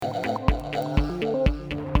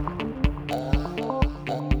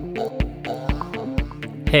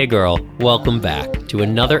Hey girl, welcome back to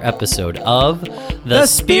another episode of The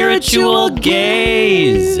Spiritual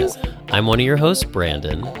Gaze. I'm one of your hosts,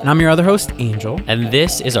 Brandon. And I'm your other host, Angel. And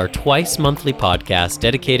this is our twice monthly podcast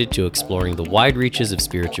dedicated to exploring the wide reaches of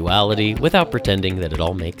spirituality without pretending that it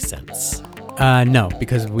all makes sense. No,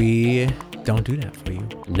 because we don't do that for you.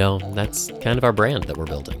 No, that's kind of our brand that we're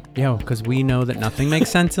building. Yeah, because we know that nothing makes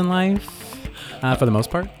sense in life, for the most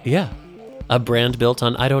part. Yeah, a brand built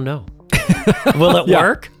on I don't know. Will it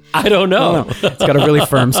work? I don't know. It's got a really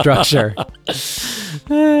firm structure.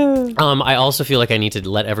 I also feel like I need to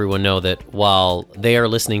let everyone know that while they are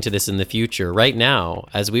listening to this in the future, right now,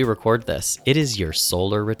 as we record this, it is your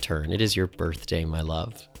solar return. It is your birthday, my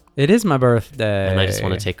love. It is my birthday. And I just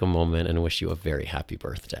want to take a moment and wish you a very happy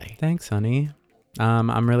birthday. Thanks, honey.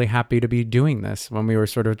 I'm really happy to be doing this. When we were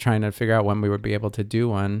sort of trying to figure out when we would be able to do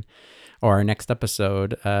one, or our next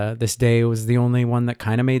episode, this day was the only one that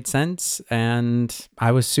kind of made sense, and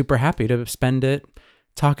I was super happy to spend it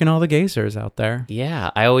talking to all the gazers out there.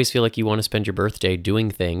 Yeah, I always feel like you want to spend your birthday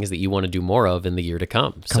doing things that you want to do more of in the year to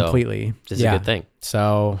come. Completely. So, this is a good thing.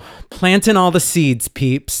 So, planting all the seeds,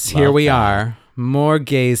 peeps. Love Here we that. are. More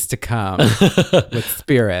gaze to come with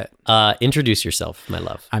spirit. Introduce yourself, my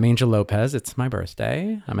love. I'm Angel Lopez. It's my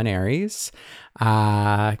birthday. I'm an Aries.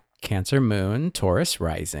 Cancer moon, Taurus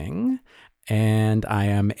rising. And I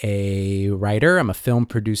am a writer. I'm a film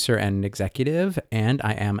producer and executive. And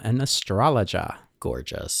I am an astrologer.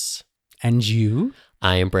 Gorgeous. And you?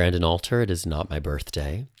 I am Brandon Alter. It is not my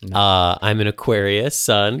birthday. No. I'm an Aquarius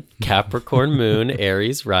sun, Capricorn moon,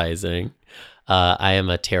 Aries rising. I am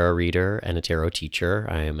a tarot reader and a tarot teacher.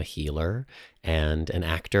 I am a healer and an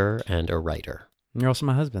actor and a writer. You're also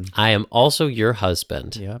my husband. I am also your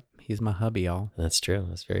husband. Yep. He's my hubby, y'all. That's true.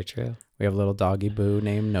 That's very true. We have a little doggy boo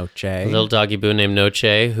named Noche. A little doggy boo named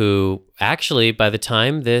Noche, who actually, by the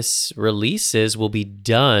time this releases, will be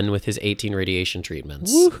done with his 18 radiation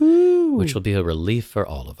treatments. Woohoo! Which will be a relief for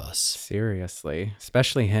all of us. Seriously.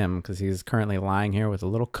 Especially him, because he's currently lying here with a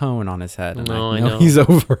little cone on his head. And No, I I know know. he's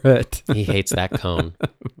over it. He hates that cone.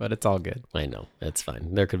 But it's all good. I know. It's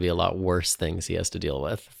fine. There could be a lot worse things he has to deal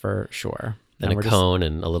with For sure. than And a we're cone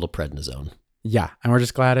and a little prednisone. Yeah. And we're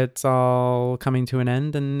just glad it's all coming to an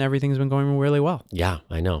end and everything's been going really well. Yeah,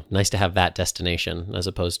 I know. Nice to have that destination as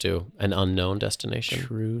opposed to an unknown destination.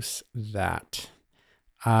 Truce that.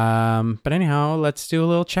 But anyhow, let's do a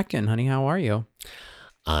little check-in, honey. How are you?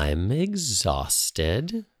 I'm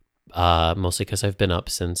exhausted, mostly because I've been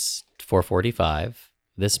up since 4:45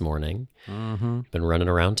 this morning. Mm-hmm. Been running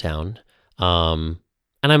around town.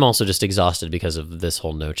 And I'm also just exhausted because of this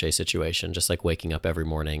whole Noche situation, just like waking up every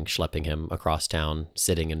morning, schlepping him across town,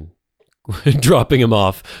 sitting and dropping him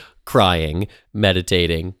off, crying,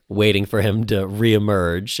 meditating, waiting for him to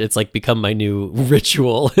reemerge. It's like become my new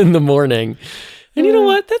ritual in the morning. And you know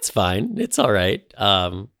what? That's fine. It's all right.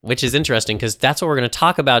 Which is interesting because that's what we're going to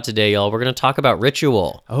talk about today, y'all. We're going to talk about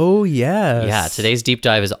ritual. Oh, yes. Yeah, today's deep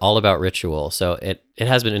dive is all about ritual. So it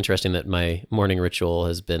has been interesting that my morning ritual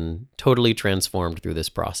has been totally transformed through this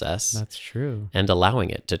process. That's true. And allowing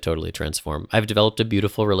it to totally transform. I've developed a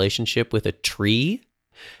beautiful relationship with a tree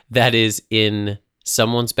that is in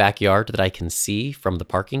someone's backyard that I can see from the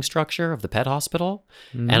parking structure of the pet hospital.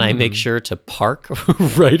 And I make sure to park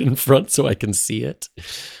right in front so I can see it.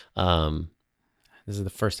 This is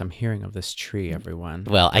the first I'm hearing of this tree, everyone.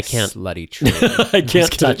 Well, I This can't slutty tree. I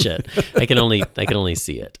can't touch it. I can only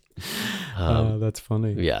see it. That's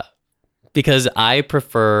funny. Yeah. Because I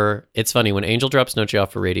prefer, it's funny, when Angel drops Noche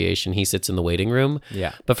off for radiation, he sits in the waiting room.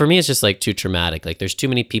 Yeah. But for me, it's just like too traumatic. Like there's too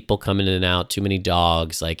many people coming in and out, too many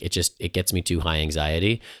dogs. Like it gets me too high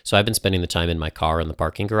anxiety. So I've been spending the time in my car in the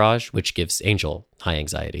parking garage, which gives Angel high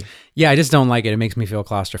anxiety. Yeah, I just don't like it. It makes me feel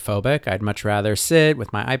claustrophobic. I'd much rather sit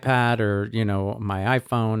with my iPad or, my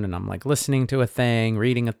iPhone and I'm like listening to a thing,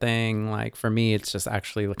 reading a thing. Like for me, it's just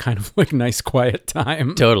actually kind of like nice quiet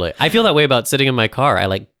time. Totally. I feel that way about sitting in my car. I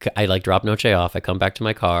like drop Noche off. I come back to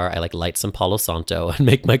my car. I like light some Palo Santo and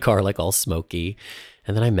make my car like all smoky.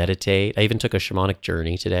 And then I meditate. I even took a shamanic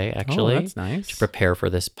journey today, actually. Oh, that's nice. To prepare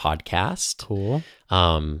for this podcast. Cool.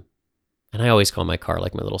 And I always call my car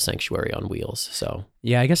like my little sanctuary on wheels. So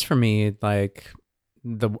Yeah, I guess for me, like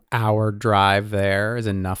the hour drive there is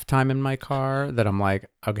enough time in my car that I'm like,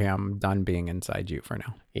 okay, I'm done being inside you for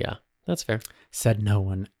now. yeah, that's fair. Said no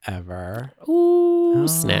one ever. Ooh,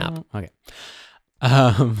 snap. Okay.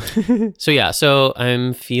 So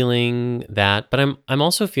I'm feeling that, but I'm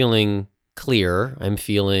also feeling clear. I'm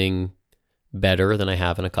feeling better than I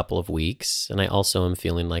have in a couple of weeks. And I also am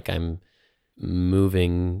feeling like I'm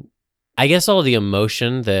moving, I guess all the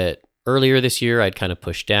emotion that earlier this year I'd kind of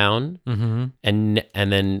pushed down, Mm-hmm. and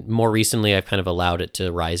then more recently I've kind of allowed it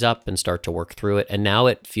to rise up and start to work through it, and now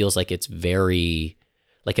it feels like it's very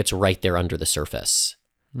like it's right there under the surface,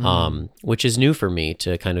 which is new for me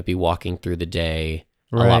to kind of be walking through the day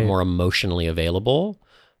a lot Right. more emotionally available,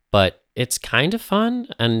 but it's kind of fun,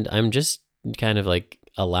 and I'm just kind of like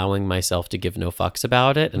allowing myself to give no fucks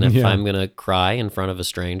about it, and if Yeah. I'm gonna cry in front of a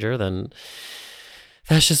stranger, then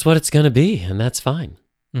that's just what it's gonna be, and that's fine.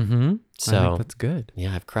 Mm-hmm. I So think that's good.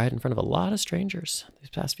 yeah, I've cried in front of a lot of strangers these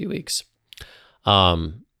past few weeks.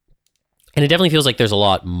 And it definitely feels like there's a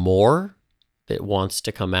lot more that wants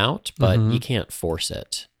to come out, but Mhm. you can't force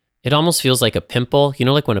it. It almost feels like a pimple,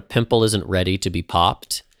 like when a pimple isn't ready to be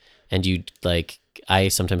popped, and you like, I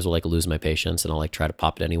sometimes will like lose my patience and I'll like try to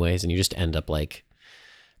pop it anyways, and you just end up like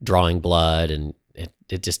drawing blood, and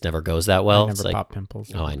it just never goes that well. I It's never like, pop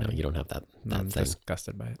pimples. oh, I know you don't have that I'm thing.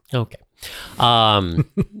 disgusted by it. Okay.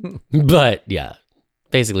 But yeah,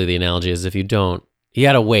 basically the analogy is you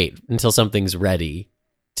gotta wait until something's ready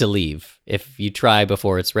to leave. If you try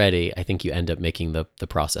before it's ready, I think you end up making the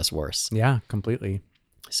process worse. Yeah, completely.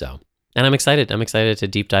 So, and I'm excited to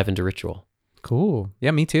deep dive into ritual. Cool.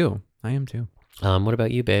 Yeah, me too. I am too. What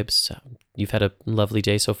about you, babes? You've had a lovely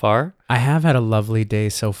day so far? I have had a lovely day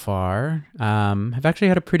so far. I've actually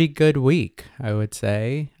had a pretty good week, I would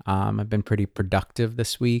say. I've been pretty productive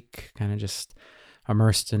this week, kind of just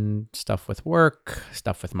immersed in stuff with work,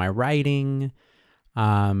 stuff with my writing,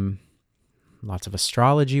 lots of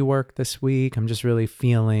astrology work this week. I'm just really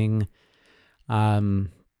feeling kind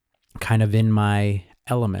of in my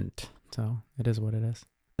element. So it is what it is.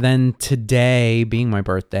 Then today, being my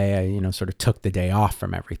birthday, I, sort of took the day off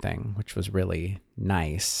from everything, which was really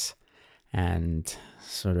nice, and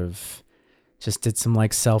sort of just did some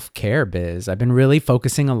like self-care biz. I've been really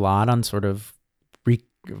focusing a lot on sort of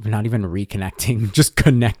not even reconnecting, just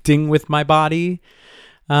connecting with my body,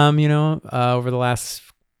 over the last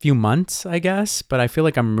few months, I guess. But I feel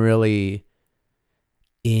like I'm really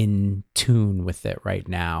in tune with it right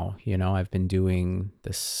now. I've been doing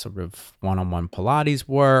this sort of one-on-one Pilates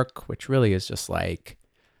work, which really is just like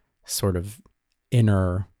sort of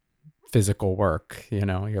inner physical work.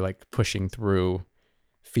 You're like pushing through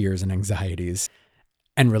fears and anxieties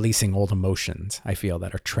and releasing old emotions, I feel,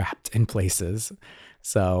 that are trapped in places.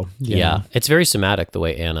 So Yeah, it's very somatic the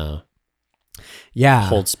way Anna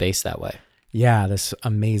holds space that way. Yeah, this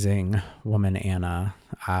amazing woman, Anna,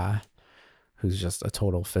 who's just a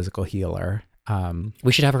total physical healer.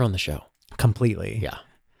 We should have her on the show. Completely. Yeah.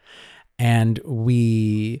 And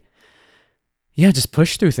we, just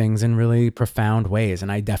push through things in really profound ways.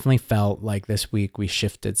 And I definitely felt like this week we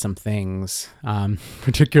shifted some things,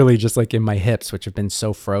 particularly just like in my hips, which have been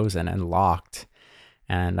so frozen and locked.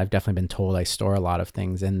 And I've definitely been told I store a lot of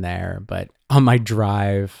things in there. But on my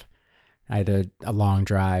drive, I had a long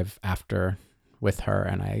drive after with her,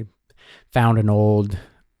 and I found an old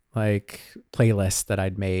like playlist that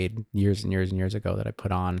I'd made years and years and years ago that I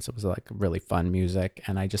put on. So it was like really fun music.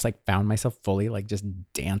 And I just like found myself fully like just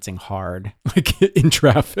dancing hard, like in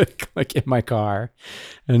traffic, like in my car.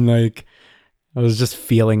 And like, I was just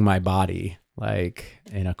feeling my body like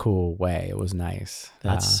in a cool way. It was nice.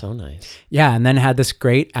 That's so nice. Yeah. And then had this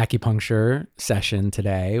great acupuncture session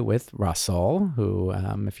today with Russell, who,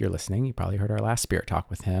 if you're listening, you probably heard our last Spirit Talk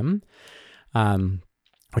with him.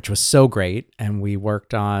 Which was so great. And we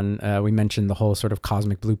worked on, we mentioned the whole sort of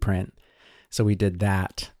cosmic blueprint. So we did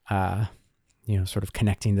that, sort of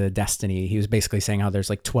connecting to the destiny. He was basically saying how there's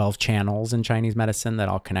like 12 channels in Chinese medicine that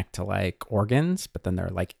all connect to like organs, but then there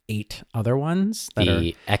are like 8 other ones that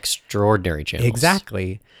the extraordinary channels.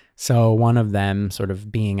 Exactly. So one of them sort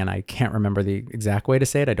of being, and I can't remember the exact way to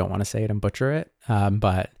say it, I don't want to say it and butcher it,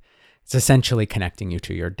 but it's essentially connecting you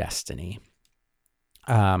to your destiny.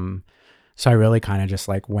 So I really kind of just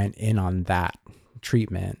like went in on that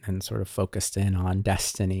treatment and sort of focused in on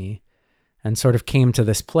destiny, and sort of came to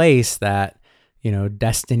this place that,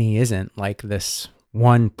 destiny isn't like this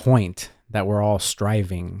one point that we're all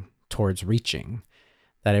striving towards reaching,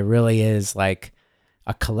 that it really is like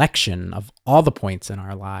a collection of all the points in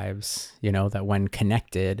our lives, that when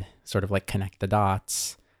connected, sort of like connect the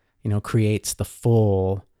dots, creates the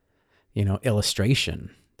full,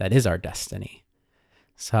 illustration that is our destiny.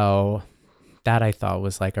 So that I thought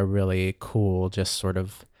was like a really cool, just sort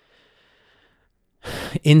of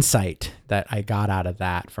insight that I got out of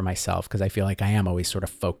that for myself. Cause I feel like I am always sort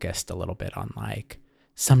of focused a little bit on like,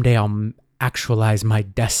 someday I'll actualize my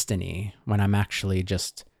destiny, when I'm actually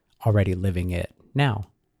just already living it now.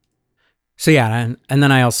 So yeah. And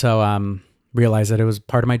then I also, realized that it was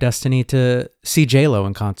part of my destiny to see J-Lo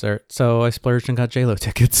in concert. So I splurged and got J-Lo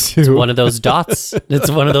tickets too. One of those dots.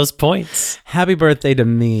 It's one of those points. Happy birthday to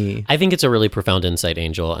me. I think it's a really profound insight,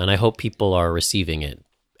 Angel, and I hope people are receiving it.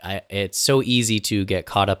 It's so easy to get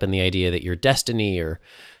caught up in the idea that your destiny or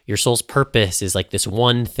your soul's purpose is like this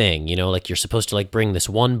one thing, like you're supposed to like bring this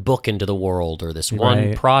one book into the world or this one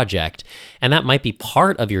Right. project. And that might be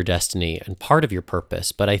part of your destiny and part of your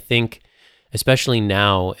purpose. But I think, especially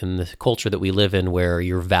now in the culture that we live in, where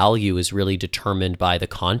your value is really determined by the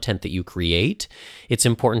content that you create, it's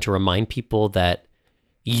important to remind people that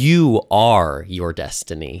you are your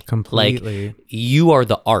destiny. Completely. Like, you are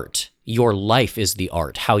the art. Your life is the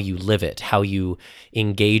art, how you live it, how you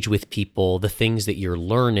engage with people, the things that you're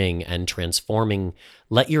learning and transforming.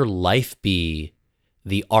 Let your life be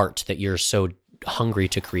the art that you're so hungry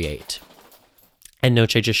to create. And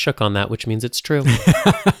Noche just shook on that, which means it's true.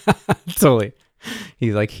 Totally.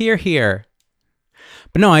 He's like, here.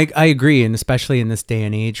 But no, I agree. And especially in this day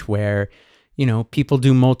and age where, people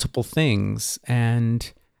do multiple things.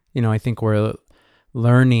 And, I think we're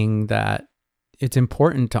learning that it's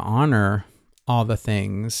important to honor all the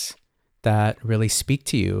things that really speak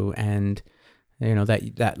to you and,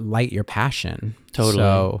 that light your passion. Totally.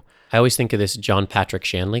 So, I always think of this John Patrick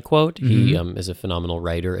Shanley quote. He is a phenomenal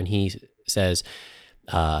writer, and he says,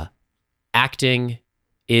 acting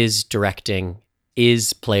is directing,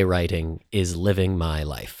 is playwriting, is living my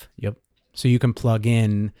life. yep. So you can plug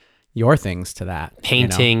in your things to that.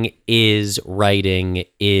 Painting is writing,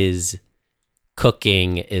 is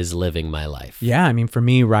cooking, is living my life. Yeah. I mean, for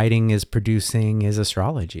me, writing is producing, is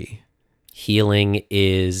astrology. Healing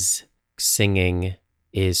is singing,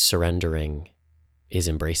 is surrendering, is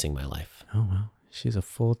embracing my life. Oh, wow. She's a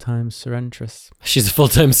full-time surrentress. She's a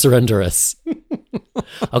full-time surrenderess.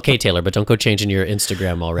 Okay, Taylor, but don't go changing your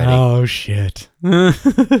Instagram already. Oh, shit.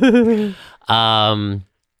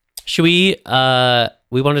 Should we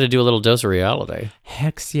wanted to do a little dose of reality.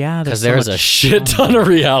 Hex, yeah. Because there's a shit ton of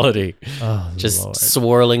reality. Oh, just Lord.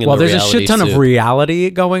 swirling in Well, the there's a reality shit ton soup. of reality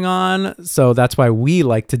going on, so that's why we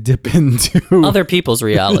like to dip into Other people's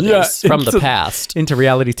realities from the past. into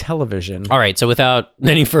reality television. All right, so without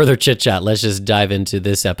any further chit chat, let's just dive into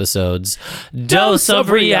this episode's Dose of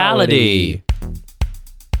Reality.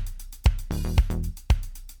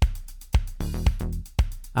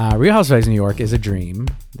 Real Housewives of New York is a dream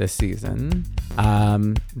this season,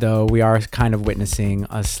 though we are kind of witnessing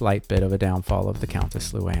a slight bit of a downfall of the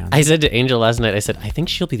Countess Luann. I said to Angel last night, I said, I think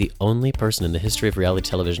she'll be the only person in the history of reality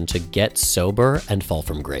television to get sober and fall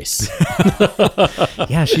from grace.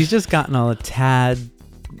 Yeah, she's just gotten a tad...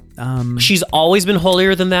 She's always been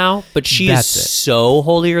holier than thou, but she is That's it. so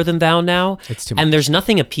holier than thou now. It's too much. And there's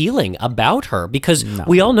nothing appealing about her because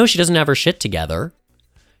we all know she doesn't have her shit together.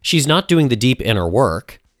 She's not doing the deep inner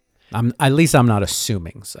work. At least I'm not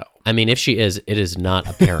assuming so. I mean, if she is, it is not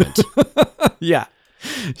apparent. Yeah.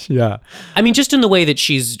 Yeah. I mean, just in the way that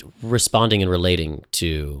she's responding and relating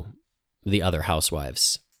to the other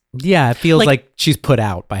housewives. Yeah, it feels like she's put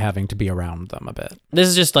out by having to be around them a bit. This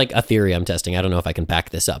is just like a theory I'm testing. I don't know if I can back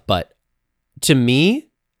this up, but to me,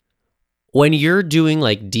 when you're doing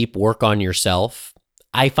like deep work on yourself,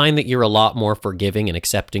 I find that you're a lot more forgiving and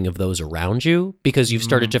accepting of those around you because you've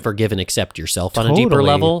started to forgive and accept yourself on a deeper Totally.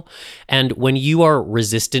 level. And when you are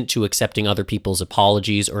resistant to accepting other people's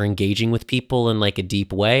apologies or engaging with people in like a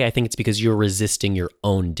deep way, I think it's because you're resisting your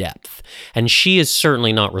own depth. And she is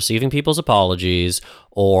certainly not receiving people's apologies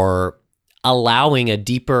or allowing a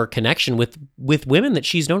deeper connection with women that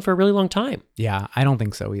she's known for a really long time. Yeah, I don't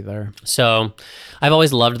think so either. So I've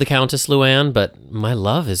always loved the Countess Luann, but my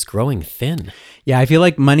love is growing thin. Yeah, I feel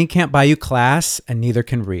like money can't buy you class and neither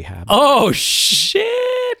can rehab. Oh, shit,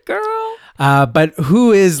 girl. But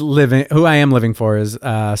who I am living for is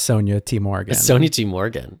Sonia T. Morgan. Sonia T.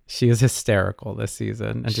 Morgan. She is hysterical this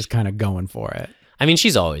season and just kind of going for it. I mean,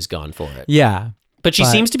 she's always gone for it. Yeah. But she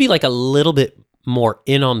seems to be like a little bit more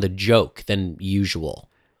in on the joke than usual.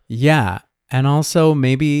 Yeah. And also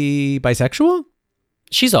maybe bisexual?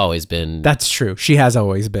 She's always been. That's true. She has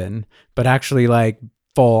always been. But actually like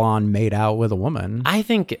full on made out with a woman. I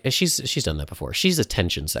think she's done that before. She's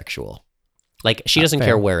attention sexual. Like she doesn't fair.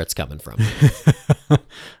 care where it's coming from.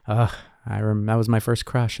 That was my first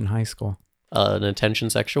crush in high school. An attention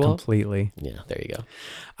sexual? Completely. Yeah, there you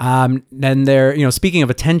go. Then there, speaking of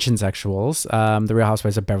attention sexuals, the Real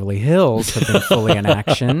Housewives of Beverly Hills have been fully in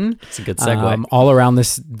action. It's a good segue. All around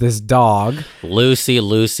this dog.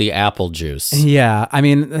 Lucy apple juice. Yeah. I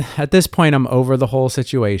mean, at this point, I'm over the whole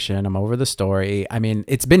situation. I'm over the story. I mean,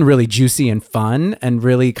 it's been really juicy and fun and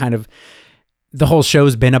really kind of the whole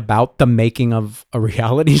show's been about the making of a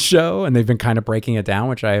reality show, and they've been kind of breaking it down,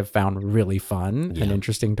 which I have found really fun and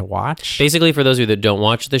interesting to watch. Basically, for those of you that don't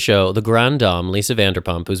watch the show, the Grande Dame, Lisa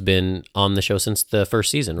Vanderpump, who's been on the show since the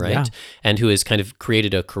first season, right? Yeah. And who has kind of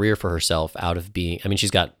created a career for herself out of being, I mean,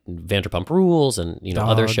 she's got Vanderpump Rules and,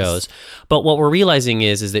 other Dogs. shows. But what we're realizing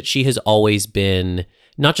is that she has always been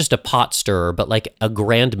not just a pot stirrer, but like a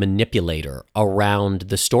grand manipulator around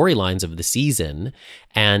the storylines of the season.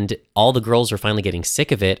 And all the girls are finally getting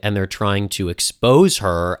sick of it, and they're trying to expose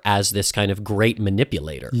her as this kind of great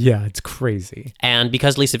manipulator. Yeah, it's crazy. And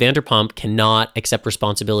because Lisa Vanderpump cannot accept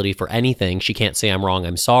responsibility for anything, she can't say, I'm wrong,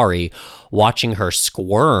 I'm sorry, watching her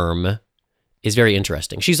squirm is very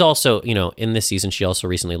interesting. She's also, in this season, she also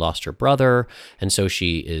recently lost her brother. And so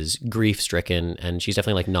she is grief stricken, and she's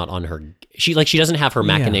definitely like not on her, she doesn't have her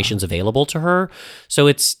machinations available to her. So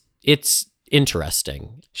it's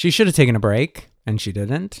interesting. She should have taken a break, and she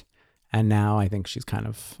didn't. And now I think she's kind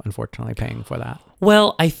of unfortunately paying for that.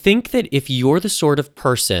 Well, I think that if you're the sort of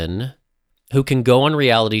person who can go on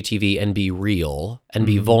reality TV and be real and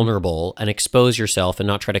be vulnerable and expose yourself and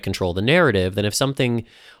not try to control the narrative, then if something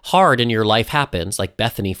hard in your life happens, like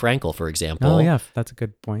Bethany Frankel, for example. Oh, yeah, that's a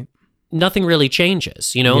good point. Nothing really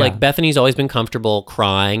changes. Like Bethany's always been comfortable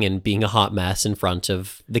crying and being a hot mess in front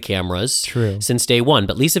of the cameras since day one.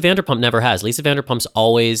 But Lisa Vanderpump never has. Lisa Vanderpump's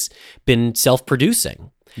always been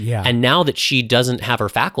self-producing. Yeah. And now that she doesn't have her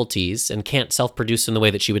faculties and can't self-produce in the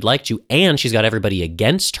way that she would like to, and she's got everybody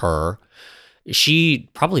against her, she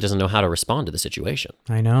probably doesn't know how to respond to the situation.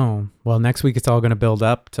 I know. Well, next week it's all going to build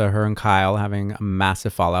up to her and Kyle having a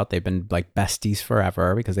massive fallout. They've been like besties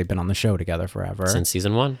forever because they've been on the show together forever. Since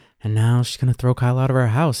season 1. And now she's going to throw Kyle out of her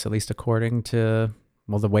house, at least according to,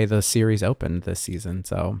 the way the series opened this season.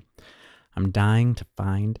 So I'm dying to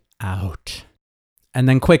find out. And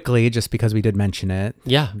then quickly, just because we did mention it,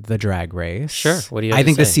 the drag race. Sure. What do you have I to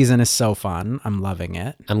think say? this season is so fun. I'm loving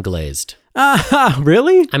it. I'm glazed.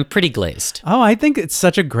 Really? I'm pretty glazed. Oh, I think it's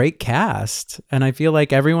such a great cast. And I feel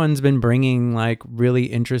like everyone's been bringing like really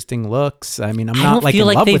interesting looks. I mean, I'm not like in love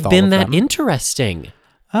with all of them. I don't feel like they've been that interesting.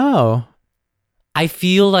 Oh. I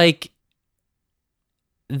feel like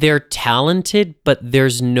they're talented, but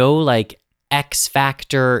there's no like X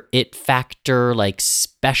factor, it factor, like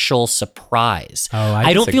special surprise. Oh,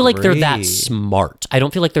 I don't feel like they're that smart. I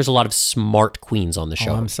don't feel like there's a lot of smart queens on the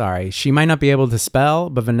show. Oh, I'm sorry. She might not be able to spell,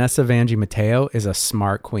 but Vanessa Vanjie Mateo is a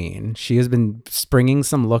smart queen. She has been springing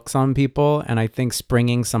some looks on people, and I think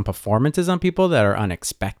springing some performances on people that are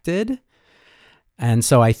unexpected. And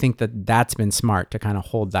so I think that that's been smart to kind of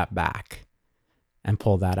hold that back and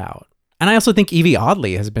pull that out. And I also think Evie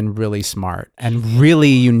Oddly has been really smart and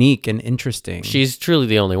really unique and interesting. She's truly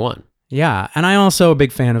the only one. Yeah. And I'm also a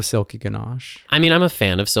big fan of Silky Ganache. I mean, I'm a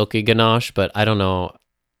fan of Silky Ganache, but I don't know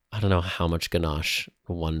how much ganache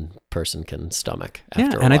one person can stomach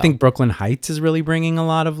after a while. I think Brooklyn Heights is really bringing a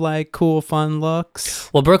lot of like cool, fun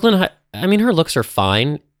looks. Well, I mean, her looks are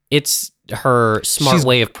fine. It's her smart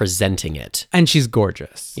way of presenting it. And she's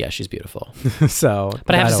gorgeous. Yeah, she's beautiful. But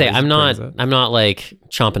I have to say, I'm not like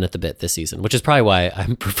chomping at the bit this season, which is probably why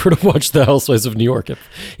I prefer to watch The Housewives of New York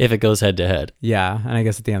if it goes head to head. Yeah, and I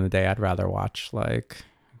guess at the end of the day, I'd rather watch like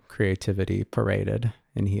creativity paraded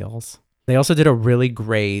in heels. They also did a really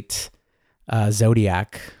great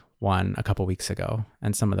Zodiac one a couple weeks ago,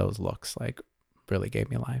 and some of those looks like really gave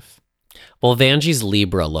me life. Well, Vanjie's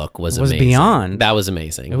Libra look was amazing. Beyond. That was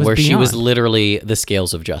amazing. Where she was literally the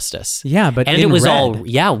scales of justice. Yeah, but and it was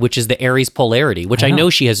which is the Aries polarity, which I know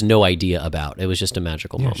she has no idea about. It was just a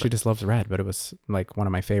magical moment. She just loves red, but it was like one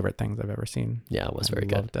of my favorite things I've ever seen. Yeah, it was very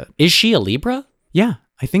good. Loved it. Is she a Libra? Yeah,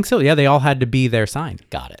 I think so. Yeah, they all had to be their sign.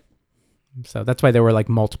 Got it. So that's why there were like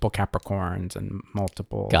multiple Capricorns and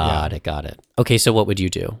multiple. Got it. Okay, so what would you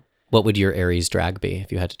do? What would your Aries drag be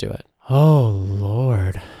if you had to do it? Oh,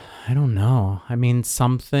 Lord. I don't know. I mean,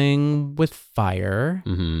 something with fire.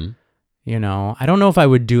 Mm-hmm. I don't know if I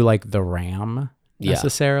would do like the ram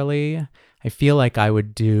necessarily. I feel like I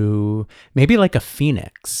would do maybe like a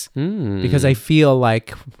phoenix because I feel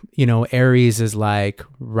like, Aries is like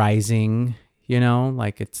rising,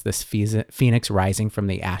 like it's this phoenix rising from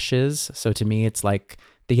the ashes. So to me, it's like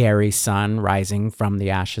the Aries sun rising from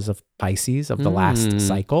the ashes of Pisces of the last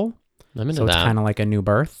cycle. I'm into so it's that. kind of like a new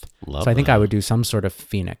birth. Love so I think that. I would do some sort of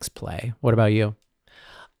phoenix play. What about you?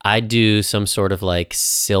 I'd do some sort of like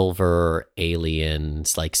silver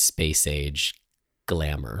aliens, like space age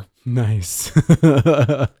glamour. Nice.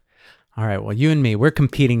 All right. Well, you and me, we're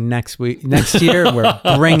competing next year. We're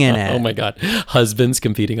bringing it. Oh my God. Husbands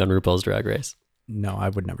competing on RuPaul's Drag Race. No, I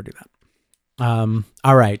would never do that.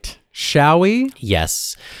 All right. Shall we?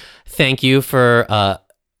 Yes. Thank you for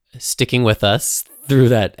sticking with us through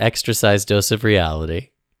that extra-sized dose of reality.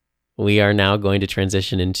 We are now going to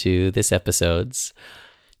transition into this episode's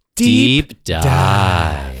Deep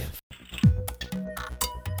Dive.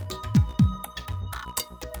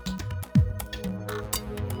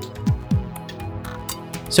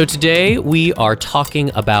 So today we are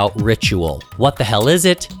talking about ritual. What the hell is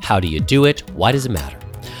it? How do you do it? Why does it matter?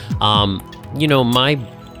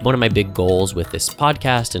 One of my big goals with this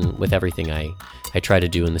podcast and with everything I try to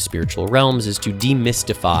do in the spiritual realms is to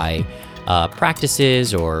demystify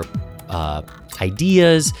practices or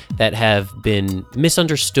ideas that have been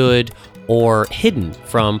misunderstood or hidden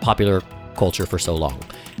from popular culture for so long.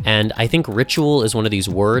 And I think ritual is one of these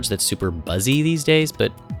words that's super buzzy these days,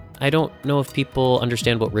 but I don't know if people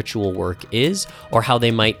understand what ritual work is or how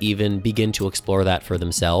they might even begin to explore that for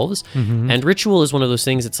themselves. Mm-hmm. And ritual is one of those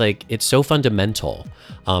things, it's so fundamental.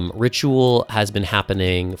 Ritual has been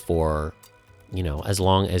happening for, as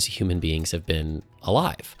long as human beings have been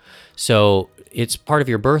alive. So it's part of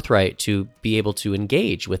your birthright to be able to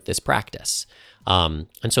engage with this practice. And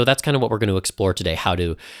so that's kind of what we're going to explore today, how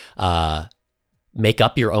to make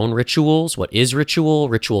up your own rituals. What is ritual?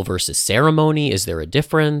 Ritual versus ceremony. Is there a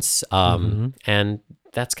difference? And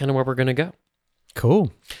that's kind of where we're going to go.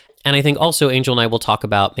 Cool. And I think also Angel and I will talk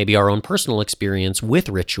about maybe our own personal experience with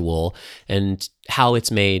ritual and how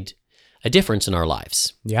it's made a difference in our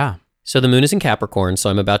lives. Yeah. So the moon is in Capricorn, so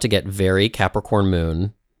I'm about to get very Capricorn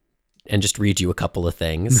moon and just read you a couple of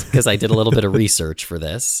things because I did a little bit of research for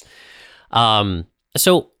this.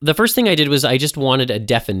 So the first thing I did was I just wanted a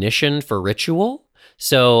definition for ritual.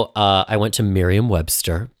 So I went to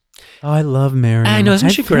Merriam-Webster. Oh, I love Miriam. I know, isn't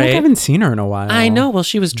she great? I haven't seen her in a while. I know. Well,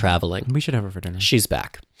 she was traveling. We should have her for dinner. She's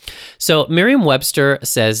back. So Merriam-Webster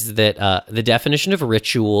says that the definition of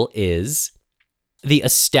ritual is the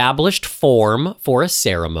established form for a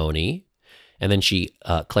ceremony. And then she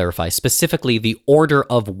clarifies specifically the order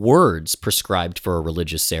of words prescribed for a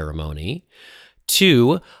religious ceremony.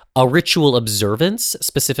 2, a ritual observance,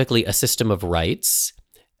 specifically a system of rites,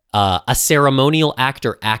 a ceremonial act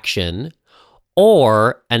or action,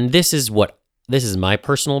 or, and this is my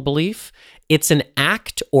personal belief, it's an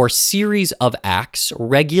act or series of acts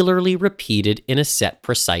regularly repeated in a set,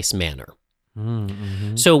 precise manner.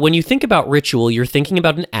 Mm-hmm. So when you think about ritual, you're thinking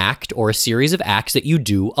about an act or a series of acts that you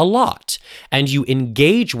do a lot, and you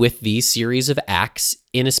engage with these series of acts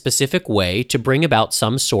in a specific way to bring about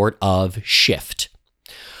some sort of shift.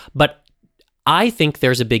 But I think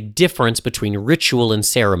there's a big difference between ritual and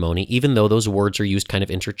ceremony, even though those words are used kind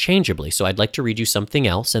of interchangeably. So I'd like to read you something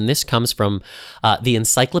else, and this comes from the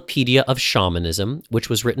Encyclopedia of Shamanism, which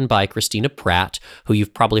was written by Christina Pratt, who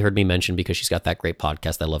you've probably heard me mention because she's got that great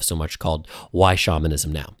podcast I love so much called Why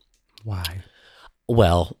Shamanism Now? Why?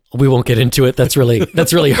 Well, we won't get into it. That's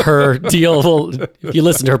really her deal. Well, if you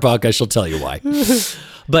listen to her podcast, she'll tell you why.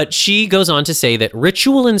 But she goes on to say that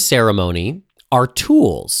ritual and ceremony are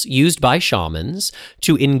tools used by shamans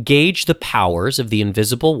to engage the powers of the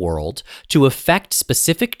invisible world to effect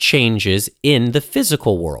specific changes in the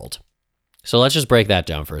physical world. So let's just break that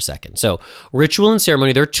down for a second. So ritual and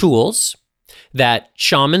ceremony, they're tools that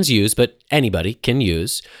shamans use, but anybody can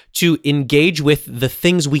use, to engage with the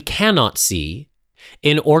things we cannot see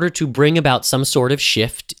in order to bring about some sort of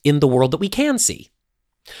shift in the world that we can see.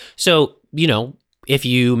 So, if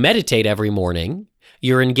you meditate every morning,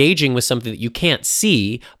 you're engaging with something that you can't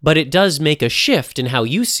see, but it does make a shift in how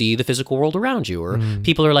you see the physical world around you. Or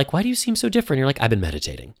people are like, why do you seem so different? You're like, I've been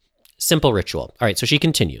meditating. Simple ritual. All right, so she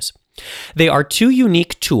continues. They are two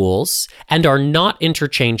unique tools and are not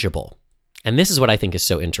interchangeable. And this is what I think is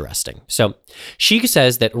so interesting. So she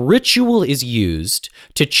says that ritual is used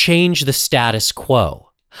to change the status quo,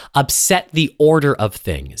 upset the order of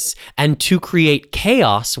things, and to create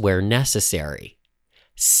chaos where necessary.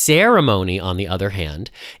 Ceremony, on the other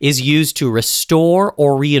hand, is used to restore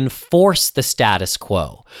or reinforce the status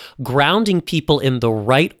quo, grounding people in the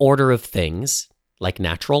right order of things, like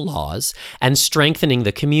natural laws, and strengthening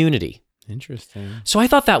the community. Interesting. So I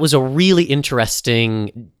thought that was a really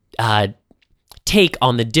interesting take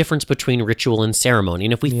on the difference between ritual and ceremony.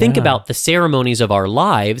 And if we think about the ceremonies of our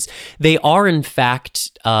lives, they are in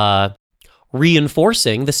fact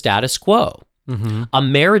reinforcing the status quo. Mm-hmm. A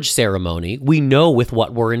marriage ceremony, we know with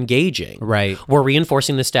what we're engaging. Right. We're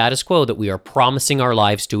reinforcing the status quo that we are promising our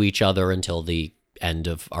lives to each other until the end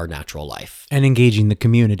of our natural life. And engaging the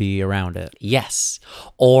community around it. Yes.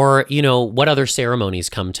 Or, what other ceremonies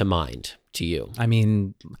come to mind to you? I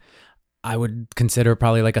mean, I would consider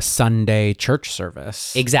probably like a Sunday church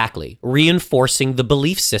service. Exactly. Reinforcing the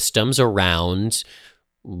belief systems around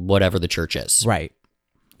whatever the church is. Right.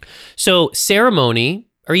 So ceremony,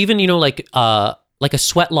 or even, like a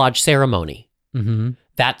sweat lodge ceremony. Mm-hmm.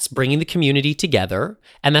 That's bringing the community together,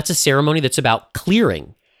 and that's a ceremony that's about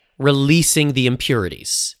clearing, releasing the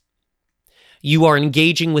impurities. You are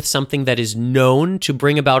engaging with something that is known to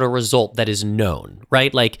bring about a result that is known,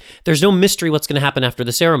 right? Like, there's no mystery what's going to happen after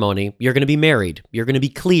the ceremony. You're going to be married. You're going to be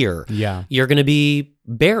clear. Yeah. You're going to be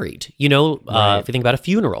buried, Right. if you think about a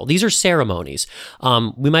funeral. These are ceremonies.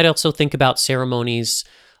 We might also think about ceremonies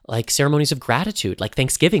like ceremonies of gratitude, like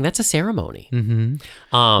Thanksgiving. That's a ceremony.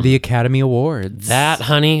 Mm-hmm. The Academy Awards. That,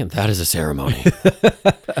 honey, that is a ceremony.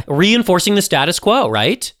 Reinforcing the status quo,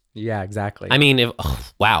 right? Yeah, exactly. I mean,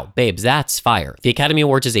 wow, babes, that's fire. The Academy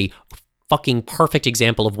Awards is a fucking perfect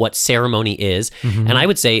example of what ceremony is. Mm-hmm. And I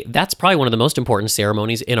would say that's probably one of the most important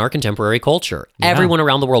ceremonies in our contemporary culture. Yeah. Everyone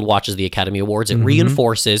around the world watches the Academy Awards. It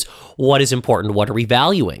reinforces what is important, what are we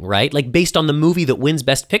valuing, right? Like, based on the movie that wins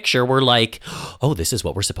Best Picture, we're like, oh, this is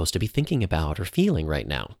what we're supposed to be thinking about or feeling right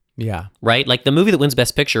now, Yeah. right? Like, the movie that wins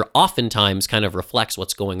Best Picture oftentimes kind of reflects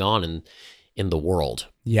what's going on in the world.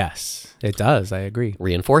 Yes, it does. I agree.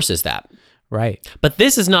 Reinforces that. Right. But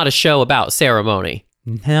this is not a show about ceremony.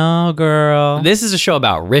 No, girl. This is a show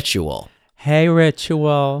about ritual. Hey,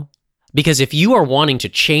 ritual. Because if you are wanting to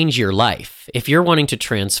change your life, if you're wanting to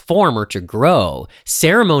transform or to grow,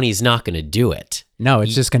 ceremony is not going to do it. No,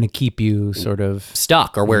 it's just going to keep you sort of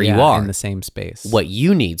Stuck or where you are. in the same space. What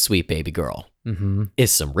you need, sweet baby girl, Mm-hmm.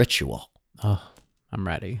 is some ritual. Oh, I'm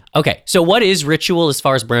ready. Okay, so what is ritual as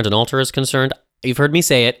far as Brandon Alter is concerned? You've heard me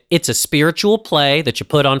say it. It's a spiritual play that you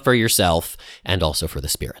put on for yourself and also for the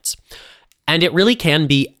spirits. And it really can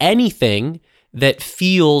be anything that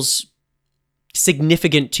feels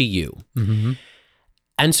significant to you. Mm-hmm.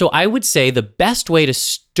 And so I would say the best way to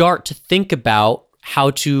start to think about how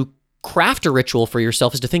to craft a ritual for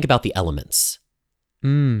yourself is to think about the elements.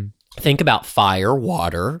 Mm. Think about fire,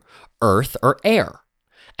 water, earth, or air,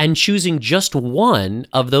 and choosing just one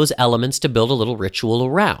of those elements to build a little ritual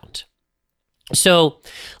around. So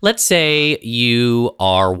let's say you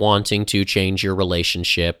are wanting to change your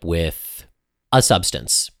relationship with a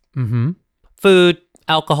substance. Mm-hmm. Food,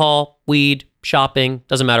 alcohol, weed, shopping,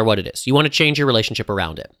 doesn't matter what it is. You want to change your relationship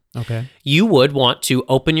around it. Okay. You would want to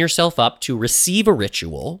open yourself up to receive a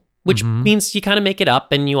ritual, which means you kind of make it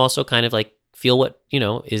up and you also kind of like feel what,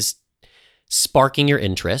 is sparking your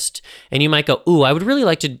interest. And you might go, ooh, I would really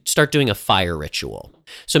like to start doing a fire ritual.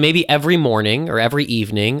 So maybe every morning or every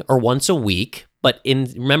evening or once a week, but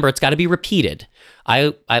remember, it's got to be repeated.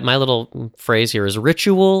 I my little phrase here is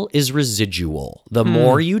ritual is residual. The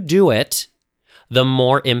more you do it, the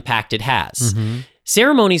more impact it has.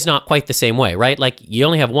 Ceremony's not quite the same way, right? Like, you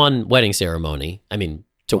only have one wedding ceremony. I mean,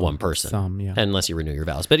 to one person, Yeah. unless you renew your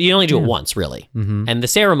vows. But you only do it once, really. And the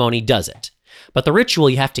ceremony does it. But the ritual,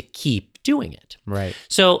 you have to keep doing it. Right.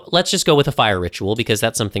 So let's just go with a fire ritual because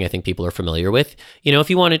that's something I think people are familiar with. If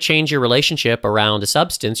you want to change your relationship around a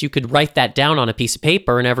substance, you could write that down on a piece of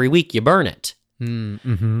paper and every week you burn it.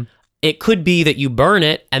 Mm-hmm. It could be that you burn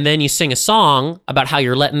it and then you sing a song about how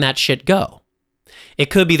you're letting that shit go. It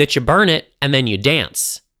could be that you burn it and then you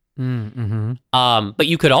dance. Mm-hmm. But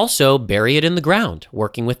you could also bury it in the ground,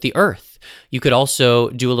 working with the earth. You could also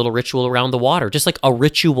do a little ritual around the water, just like a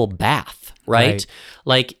ritual bath, right?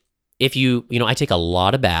 Like, if I take a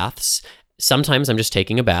lot of baths. Sometimes I'm just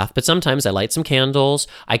taking a bath, but sometimes I light some candles,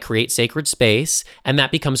 I create sacred space, and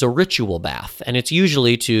that becomes a ritual bath. And it's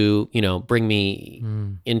usually to, bring me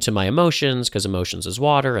into my emotions, because emotions is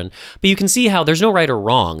water. But you can see how there's no right or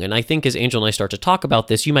wrong. And I think as Angel and I start to talk about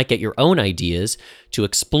this, you might get your own ideas to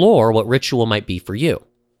explore what ritual might be for you.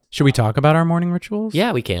 Should we talk about our morning rituals?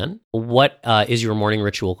 Yeah, we can. What is your morning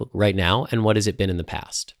ritual right now, and what has it been in the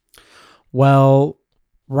past? Well,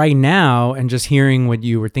 right now, and just hearing what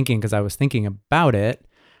you were thinking, because I was thinking about it,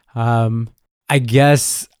 I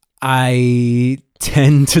guess I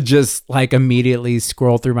tend to just like immediately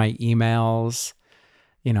scroll through my emails,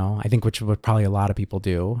 I think which would probably a lot of people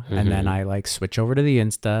do. And then I like switch over to the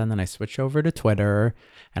Insta, and then I switch over to Twitter,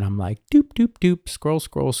 and I'm like, doop, doop, doop, scroll,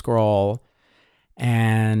 scroll, scroll.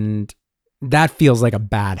 And that feels like a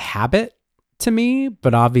bad habit to me,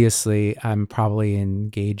 but obviously I'm probably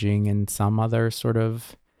engaging in some other sort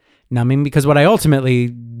of numbing, because what I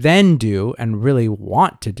ultimately then do and really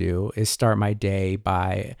want to do is start my day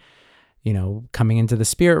by, coming into the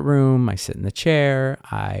spirit room. I sit in the chair,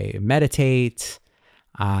 I meditate,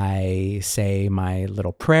 I say my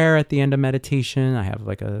little prayer at the end of meditation. I have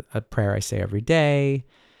like a prayer I say every day.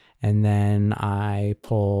 And then I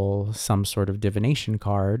pull some sort of divination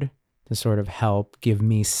card to sort of help give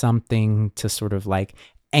me something to sort of like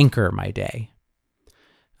anchor my day,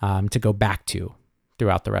 to go back to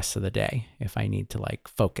throughout the rest of the day if I need to like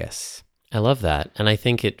focus. I love that. And I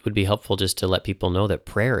think it would be helpful just to let people know that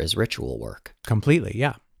prayer is ritual work. Completely,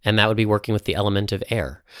 yeah. And that would be working with the element of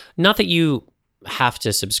air. Not that you have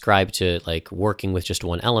to subscribe to like working with just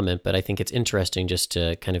one element, but I think it's interesting just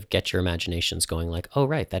to kind of get your imaginations going like, oh,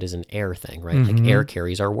 right, that is an air thing, right? Like air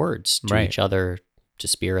carries our words to each other, to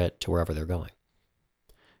spirit, to wherever they're going.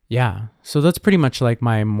 Yeah. So that's pretty much like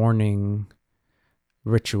my morning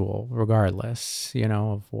ritual, regardless,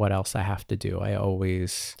 of what else I have to do. I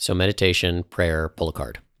always... So meditation, prayer, pull a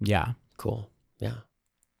card. Yeah. Cool. Yeah.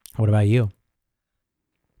 What about you?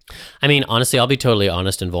 I mean, honestly, I'll be totally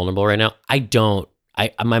honest and vulnerable right now.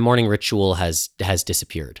 My morning ritual has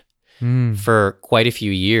disappeared. For quite a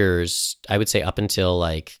few years. I would say up until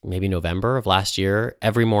like maybe November of last year,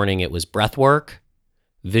 every morning it was breath work,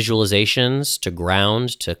 visualizations to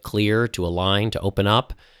ground, to clear, to align, to open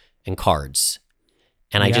up, and cards.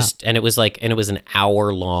 And it was an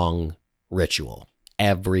hour-long ritual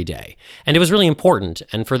every day. And it was really important.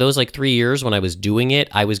 And for those like 3 years when I was doing it,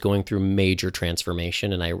 I was going through major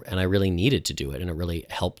transformation, and I really needed to do it, and it really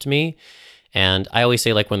helped me. And I always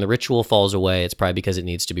say, like, when the ritual falls away, it's probably because it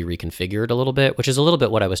needs to be reconfigured a little bit, which is a little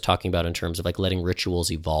bit what I was talking about in terms of like letting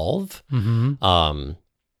rituals evolve. And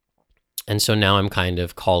so now I'm kind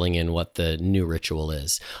of calling in what the new ritual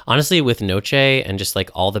is. Honestly, with Noche and just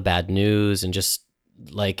like all the bad news and just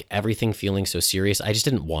like everything feeling so serious, I just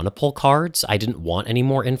didn't want to pull cards. I didn't want any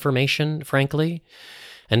more information, frankly.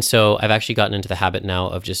 And so I've actually gotten into the habit now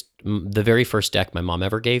of just the very first deck my mom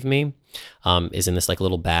ever gave me is in this like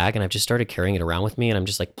little bag, and I've just started carrying it around with me, and I'm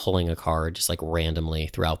just like pulling a card just like randomly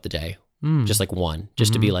throughout the day, just like one,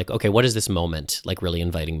 just to be like, okay, what is this moment like really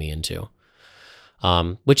inviting me into?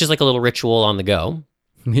 Which is like a little ritual on the go.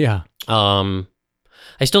 Yeah.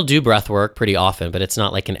 I still do breath work pretty often, but it's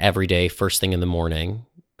not like an everyday first thing in the morning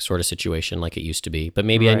sort of situation like it used to be. But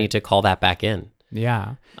maybe I need to call that back in.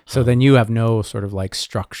 Yeah. So then you have no sort of like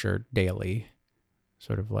structured daily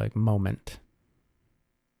sort of like moment.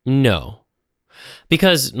 No,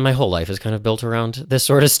 because my whole life is kind of built around this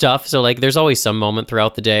sort of stuff. So like there's always some moment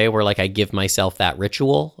throughout the day where like I give myself that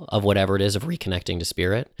ritual of whatever it is of reconnecting to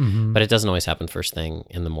spirit, but it doesn't always happen first thing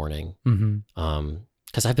in the morning.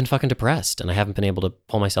 Because I've been fucking depressed and I haven't been able to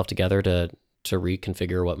pull myself together to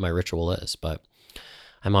reconfigure what my ritual is. But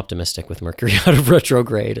I'm optimistic with Mercury out of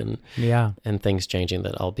retrograde and things changing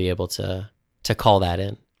that I'll be able to call that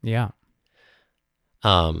in. Yeah.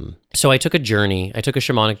 So I took a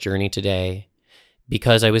shamanic journey today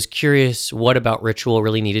because I was curious what about ritual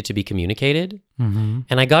really needed to be communicated. And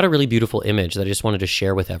I got a really beautiful image that I just wanted to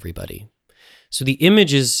share with everybody. So the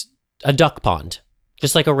image is a duck pond,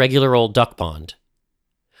 just like a regular old duck pond.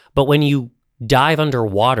 But when you dive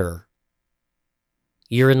underwater,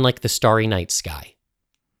 you're in like the starry night sky.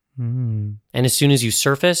 And as soon as you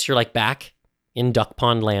surface, you're like back in duck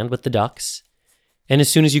pond land with the ducks. And as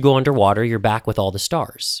soon as you go underwater, you're back with all the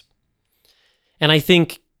stars. And I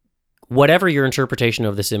think whatever your interpretation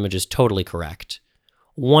of this image is totally correct.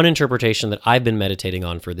 One interpretation that I've been meditating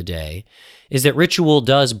on for the day is that ritual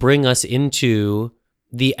does bring us into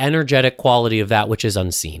the energetic quality of that which is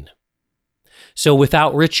unseen. So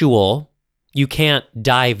without ritual, you can't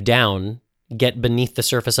dive down, get beneath the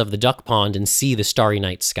surface of the duck pond and see the starry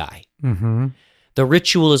night sky. The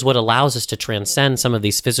ritual is what allows us to transcend some of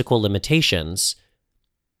these physical limitations.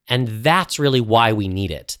 And that's really why we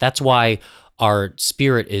need it. That's why our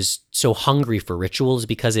spirit is so hungry for rituals,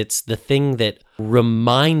 because it's the thing that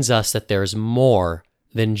reminds us that there's more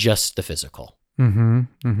than just the physical.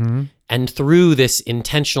 And through this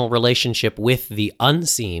intentional relationship with the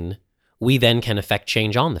unseen, we then can affect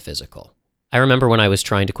change on the physical. I remember when I was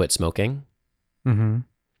trying to quit smoking,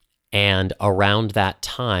 and around that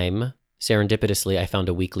time, serendipitously, I found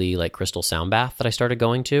a weekly like crystal sound bath that I started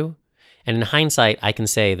going to. And in hindsight, I can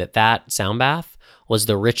say that sound bath was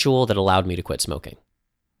the ritual that allowed me to quit smoking.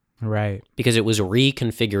 Right. Because it was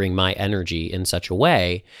reconfiguring my energy in such a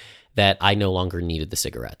way that I no longer needed the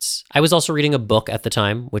cigarettes. I was also reading a book at the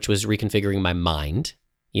time, which was reconfiguring my mind,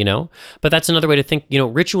 But that's another way to think,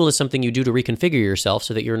 ritual is something you do to reconfigure yourself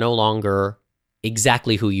so that you're no longer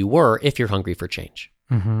exactly who you were if you're hungry for change.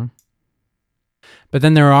 But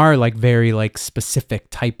then there are like very like specific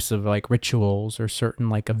types of like rituals or certain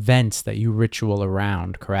like events that you ritual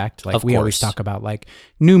around, correct? Like we always talk about like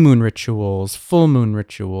new moon rituals, full moon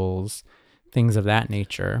rituals, things of that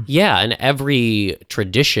nature. Yeah, and every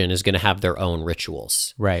tradition is going to have their own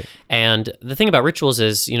rituals. Right. And the thing about rituals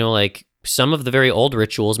is, like some of the very old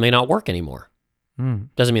rituals may not work anymore.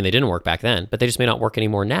 Doesn't mean they didn't work back then, but they just may not work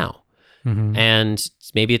anymore now. And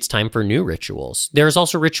maybe it's time for new rituals. There's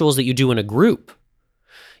also rituals that you do in a group.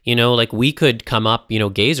 Like we could come up,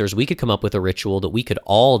 gazers, we could come up with a ritual that we could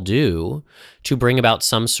all do to bring about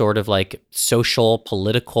some sort of like social,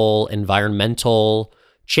 political, environmental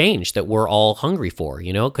change that we're all hungry for.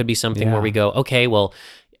 It could be something where we go, okay, well,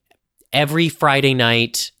 every Friday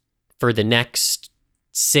night for the next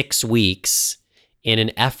 6 weeks, in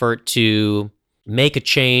an effort to make a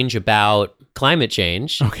change about climate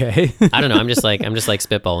change. Okay. I don't know. I'm just like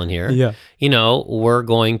spitballing here. Yeah. We're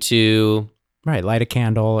going to light a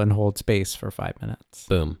candle and hold space for 5 minutes.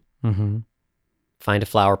 Boom. Mm-hmm. Find a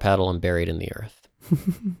flower petal and bury it in the earth.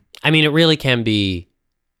 I mean, it really can be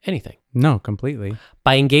anything. No, completely.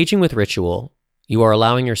 By engaging with ritual, you are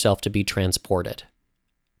allowing yourself to be transported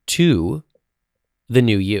to the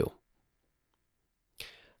new you.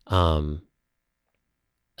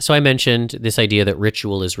 So I mentioned this idea that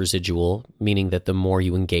ritual is residual, meaning that the more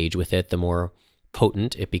you engage with it, the more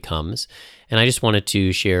potent it becomes. And I just wanted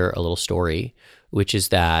to share a little story, which is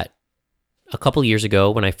that a couple years ago,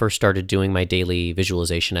 when I first started doing my daily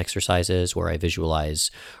visualization exercises, where I visualize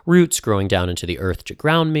roots growing down into the earth to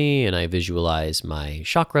ground me, and I visualize my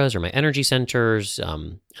chakras or my energy centers,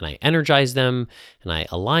 and I energize them, and I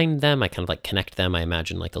align them, I kind of like connect them. I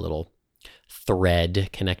imagine like a little thread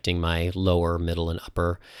connecting my lower, middle, and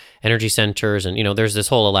upper energy centers. And, there's this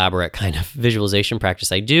whole elaborate kind of visualization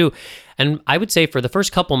practice I do. And I would say for the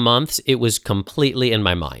first couple months, it was completely in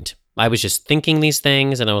my mind. I was just thinking these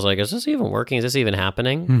things and I was like, is this even working? Is this even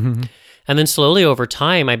happening? Mm-hmm. And then slowly over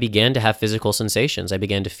time, I began to have physical sensations. I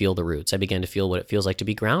began to feel the roots. I began to feel what it feels like to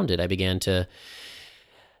be grounded. I began to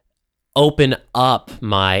open up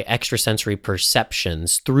my extrasensory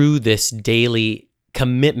perceptions through this daily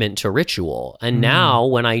commitment to ritual. And now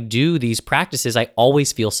when I do these practices, I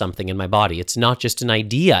always feel something in my body. It's not just an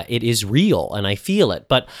idea, it is real and I feel it.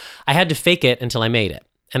 But I had to fake it until I made it.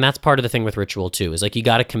 And that's part of the thing with ritual too, is like you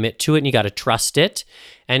got to commit to it and you got to trust it.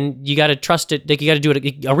 And you got to trust it, like you got to do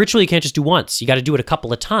it. A ritual you can't just do once. You got to do it a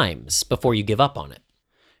couple of times before you give up on it.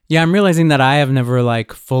 Yeah, I'm realizing that I have never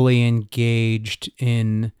like fully engaged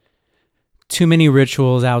in too many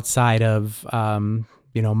rituals outside of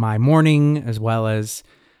my morning, as well as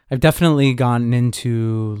I've definitely gotten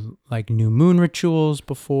into like new moon rituals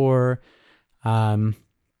before.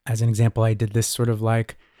 As an example, I did this sort of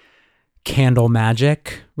like candle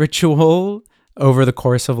magic ritual over the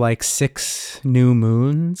course of like 6 new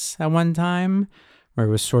moons at one time, where it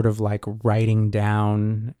was sort of like writing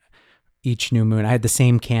down each new moon. I had the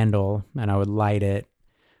same candle and I would light it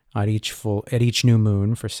at each new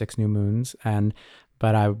moon for 6 new moons.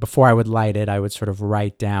 But before I would light it, I would sort of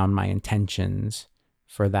write down my intentions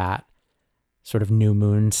for that sort of new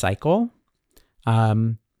moon cycle.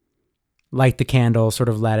 Light the candle, sort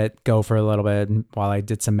of let it go for a little bit while I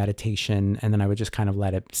did some meditation, and then I would just kind of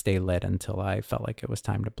let it stay lit until I felt like it was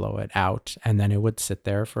time to blow it out. And then it would sit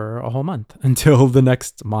there for a whole month until the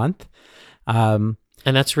next month. And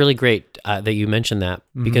that's really great that you mentioned that,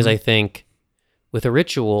 because I think with a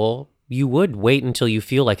ritual, you would wait until you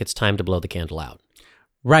feel like it's time to blow the candle out.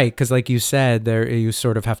 Right, because like you said, you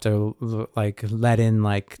sort of have to like let in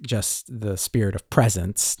like just the spirit of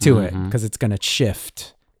presence to it, because it's going to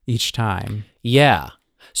shift each time. Yeah.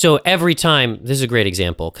 So every time, this is a great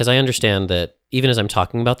example, because I understand that even as I'm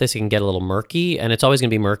talking about this, it can get a little murky, and it's always going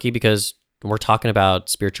to be murky because we're talking about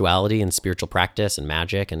spirituality and spiritual practice and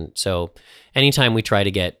magic. And so anytime we try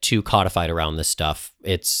to get too codified around this stuff,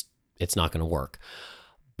 it's not going to work.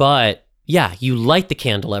 But yeah, you light the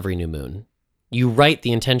candle every new moon. You write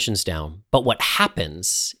the intentions down, but what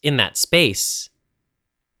happens in that space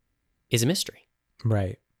is a mystery.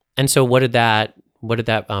 Right. And so what did that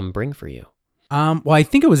bring for you? Well, I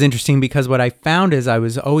think it was interesting because what I found is I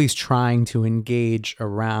was always trying to engage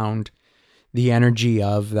around the energy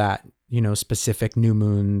of that, specific new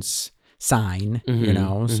moon's sign,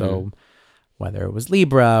 so whether it was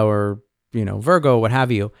Libra or, Virgo, what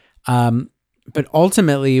have you. But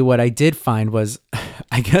ultimately what I did find was,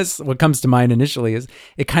 I guess what comes to mind initially is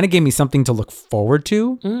it kind of gave me something to look forward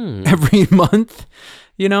to every month,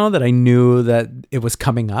 that I knew that it was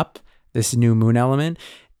coming up, this new moon element.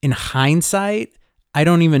 In hindsight, I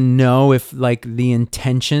don't even know if like the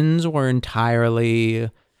intentions were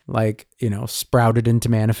entirely like, sprouted into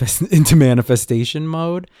manifestation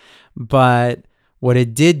mode. But what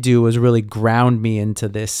it did do was really ground me into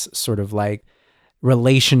this sort of like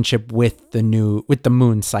relationship with the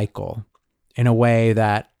moon cycle in a way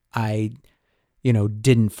that I,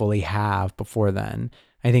 didn't fully have before then.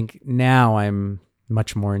 I think now I'm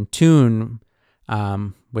much more in tune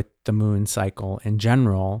with the moon cycle in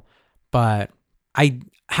general, but I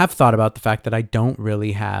have thought about the fact that I don't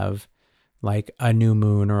really have like a new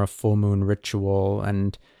moon or a full moon ritual,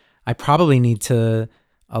 and I probably need to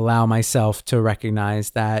allow myself to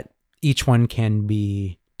recognize that each one can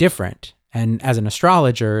be different. And as an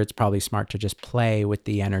astrologer, it's probably smart to just play with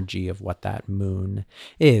the energy of what that moon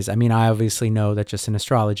is. I mean, I obviously know that just in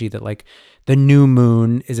astrology that like the new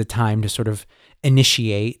moon is a time to sort of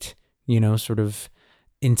initiate, sort of,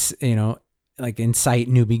 like incite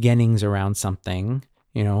new beginnings around something.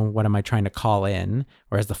 What am I trying to call in?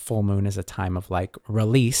 Whereas the full moon is a time of like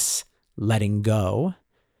release, letting go.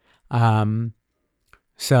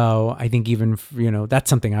 So I think even, that's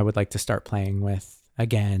something I would like to start playing with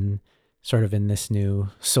again, sort of in this new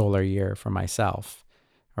solar year for myself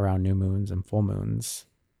around new moons and full moons.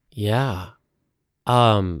 Yeah.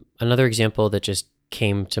 Another example that just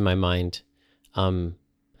came to my mind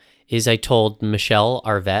is I told Michelle,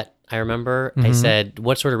 our vet, I remember, I said,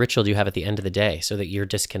 what sort of ritual do you have at the end of the day so that you're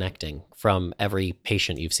disconnecting from every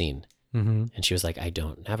patient you've seen? And she was like, I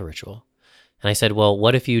don't have a ritual. And I said, well,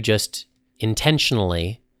 what if you just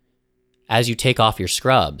intentionally, as you take off your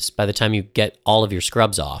scrubs, by the time you get all of your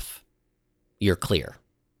scrubs off, you're clear.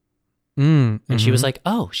 And she was like,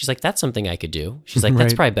 oh, she's like, that's something I could do. She's like,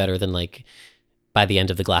 that's probably better than like by the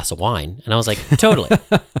end of the glass of wine. And I was like, totally.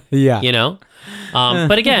 Yeah.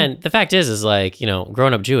 But again, the fact is like,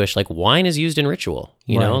 growing up Jewish, like wine is used in ritual,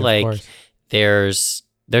 like there's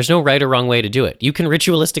no right or wrong way to do it. You can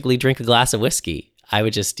ritualistically drink a glass of whiskey. I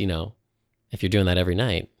would just, if you're doing that every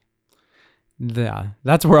night. Yeah,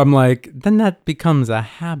 that's where I'm like, then that becomes a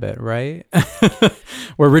habit, right?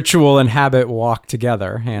 Where ritual and habit walk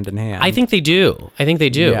together hand in hand. I think they do.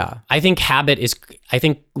 Yeah. I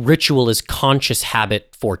think ritual is conscious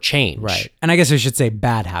habit for change. Right. And I guess I should say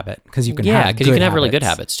bad habit because you can have really good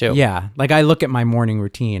habits too. Yeah. Like I look at my morning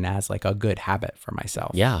routine as like a good habit for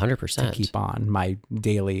myself. Yeah, 100%. To keep on my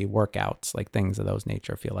daily workouts, like things of those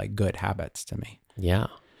nature feel like good habits to me. Yeah.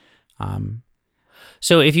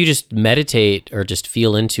 So if you just meditate or just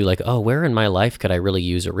feel into like, oh, where in my life could I really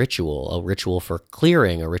use a ritual for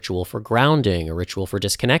clearing, a ritual for grounding, a ritual for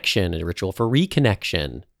disconnection, a ritual for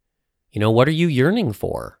reconnection? What are you yearning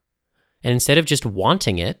for? And instead of just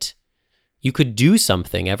wanting it, you could do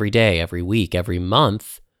something every day, every week, every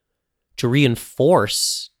month to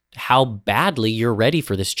reinforce how badly you're ready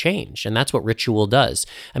for this change. And that's what ritual does.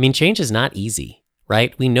 I mean, change is not easy,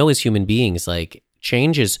 right? We know as human beings, like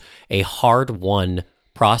change is a hard-won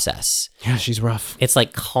process. Yeah, she's rough. It's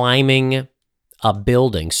like climbing a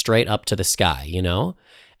building straight up to the sky,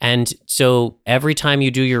 And so every time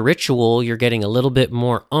you do your ritual, you're getting a little bit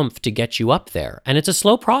more oomph to get you up there. And it's a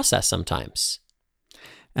slow process sometimes.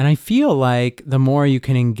 And I feel like the more you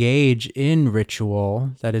can engage in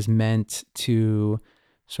ritual that is meant to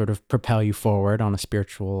sort of propel you forward on a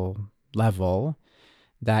spiritual level,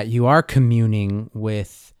 that you are communing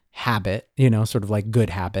with habit, sort of like good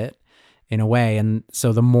habit in a way. And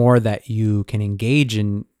so the more that you can engage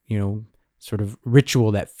in, sort of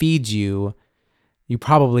ritual that feeds you, you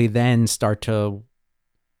probably then start to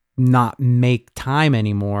not make time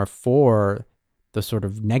anymore for the sort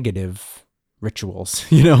of negative rituals,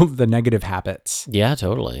 the negative habits. Yeah,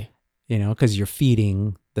 totally. Because you're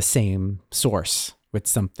feeding the same source with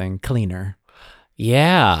something cleaner.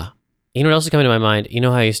 Yeah. You know what else is coming to my mind? You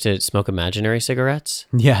know how I used to smoke imaginary cigarettes?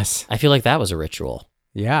 Yes. I feel like that was a ritual.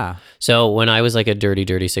 Yeah. So when I was like a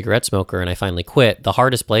dirty cigarette smoker and I finally quit, the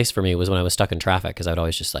hardest place for me was when I was stuck in traffic because I'd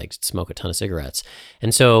always just like smoke a ton of cigarettes.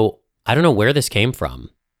 And so I don't know where this came from,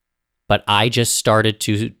 but I just started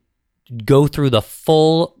to go through the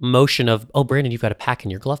full motion of, oh, Brandon, you've got a pack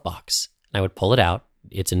in your glove box. And I would pull it out.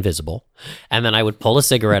 It's invisible. And then I would pull a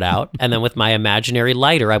cigarette out. And then with my imaginary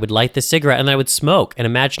lighter, I would light the cigarette and then I would smoke an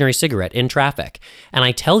imaginary cigarette in traffic. And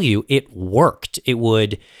I tell you, it worked. It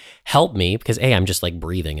would help me because I'm just like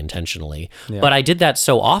breathing intentionally. Yeah. But I did that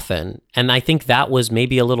so often. And I think that was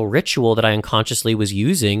maybe a little ritual that I unconsciously was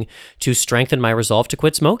using to strengthen my resolve to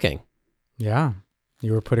quit smoking. Yeah.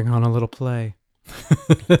 You were putting on a little play.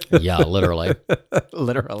 Yeah, literally.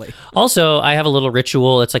 Literally. Also, I have a little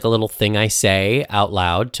ritual. It's like a little thing I say out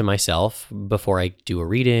loud to myself before I do a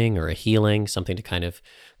reading or a healing, something to kind of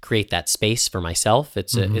create that space for myself.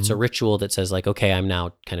 It's a ritual that says like, okay, I'm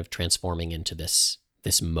now kind of transforming into this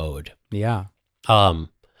mode. Yeah. And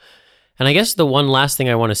I guess the one last thing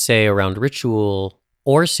I want to say around ritual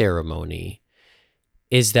or ceremony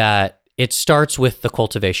is that it starts with the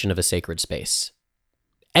cultivation of a sacred space.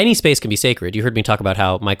 Any space can be sacred. You heard me talk about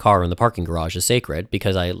how my car in the parking garage is sacred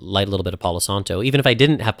because I light a little bit of Palo Santo. Even if I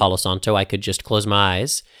didn't have Palo Santo, I could just close my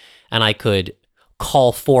eyes and I could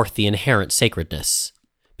call forth the inherent sacredness.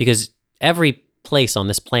 Because every place on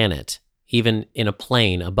this planet, even in a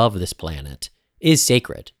plane above this planet, is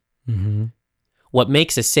sacred. Mm-hmm. What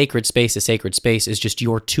makes a sacred space is just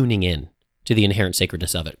your tuning in. to the inherent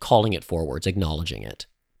sacredness of it, calling it forwards, acknowledging it.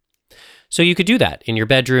 So you could do that in your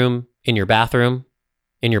bedroom, in your bathroom,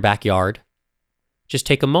 in your backyard. Just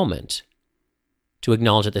take a moment to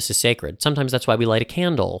acknowledge that this is sacred. Sometimes that's why we light a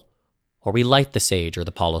candle, or we light the sage or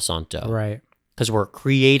the Palo Santo. Right. Because we're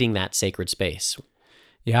creating that sacred space.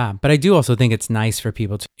 Yeah, but I do also think it's nice for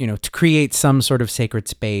people to, to create some sort of sacred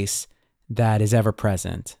space that is ever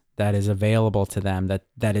present, that is available to them,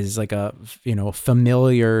 that is like a,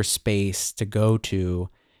 familiar space to go to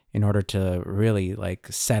in order to really like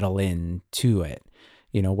settle in to it.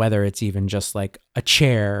 Whether it's even just like a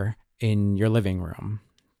chair in your living room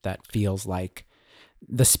that feels like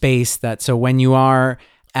the space so when you are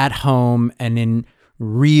at home and in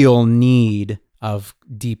real need of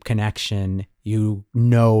deep connection, you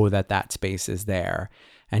know that space is there.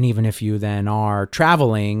 And even if you then are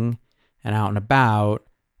traveling and out and about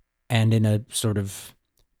and in a sort of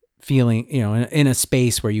feeling, in a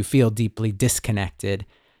space where you feel deeply disconnected,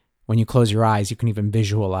 when you close your eyes, you can even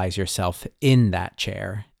visualize yourself in that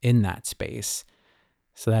chair, in that space,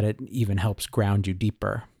 so that it even helps ground you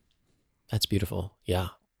deeper. That's beautiful. Yeah.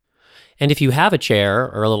 And if you have a chair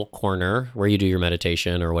or a little corner where you do your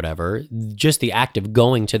meditation or whatever, just the act of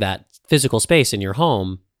going to that physical space in your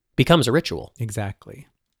home becomes a ritual. Exactly.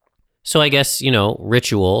 So I guess,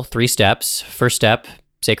 ritual, 3 steps. First step,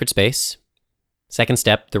 sacred space. Second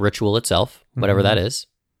step, the ritual itself, whatever that is.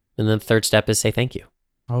 And then the third step is say thank you.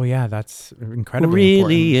 Oh yeah, that's incredibly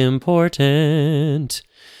really important.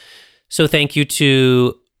 So thank you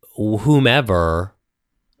to whomever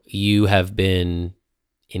you have been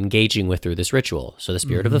engaging with through this ritual. So the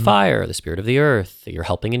spirit of the fire, the spirit of the earth, your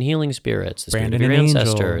helping and healing spirits, the spirit of your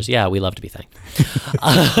ancestors. Angel. Yeah, we love to be thanked.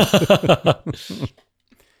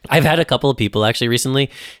 I've had a couple of people actually recently,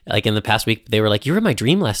 like in the past week, they were like, "You were in my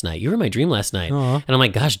dream last night. You were in my dream last night." Aww. And I'm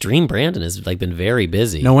like, "Gosh, Dream Brandon has like been very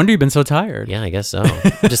busy." No wonder you've been so tired. Yeah, I guess so.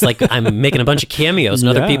 Just like I'm making a bunch of cameos in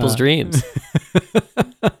other people's dreams.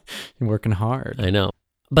 You're working hard. I know.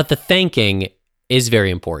 But the thanking is very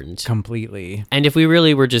important. Completely. And if we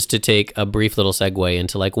really were just to take a brief little segue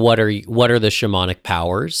into like what are the shamanic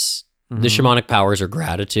powers? The shamanic powers are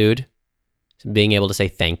gratitude, being able to say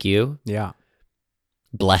thank you. Yeah.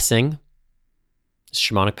 Blessing,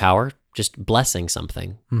 shamanic power, just blessing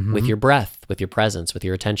something with your breath, with your presence, with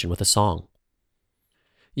your attention, with a song.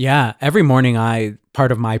 Yeah. Every morning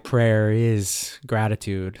part of my prayer is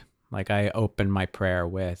gratitude. Like I open my prayer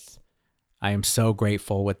with, I am so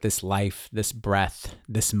grateful with this life, this breath,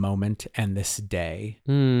 this moment, and this day.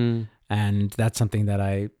 And that's something that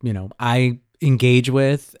I engage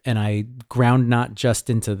with, and I ground not just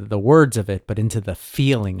into the words of it, but into the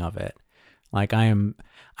feeling of it. Like I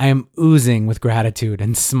am oozing with gratitude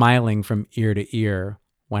and smiling from ear to ear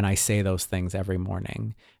when I say those things every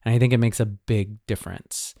morning. And I think it makes a big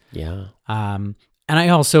difference. Yeah. And I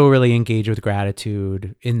also really engage with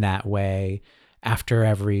gratitude in that way after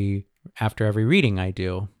every reading I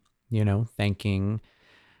do, thanking,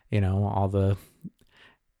 all the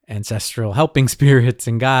ancestral helping spirits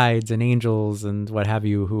and guides and angels and what have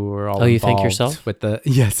you who are all you thank yourself? With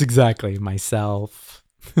yes, exactly. Myself,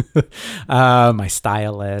 my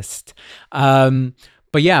stylist.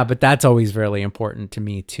 But that's always really important to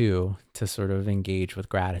me too, to sort of engage with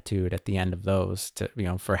gratitude at the end of those,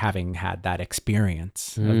 to, for having had that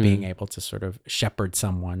experience of being able to sort of shepherd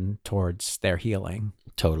someone towards their healing.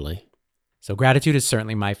 Totally. So gratitude is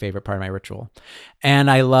certainly my favorite part of my ritual. And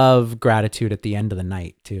I love gratitude at the end of the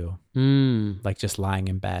night too. Like just lying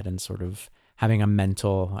in bed and sort of having a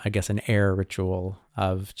mental, I guess, an air ritual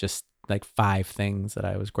of just like 5 things that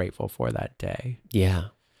I was grateful for that day. Yeah.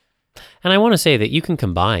 And I want to say that you can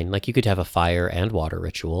combine, like you could have a fire and water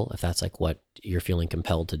ritual if that's like what you're feeling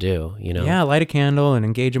compelled to do, Yeah, light a candle and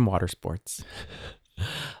engage in water sports.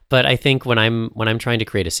 But I think when I'm trying to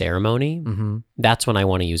create a ceremony, that's when I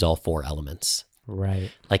want to use all 4 elements. Right.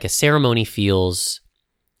 Like a ceremony feels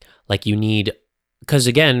like you need, because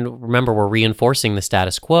again, remember we're reinforcing the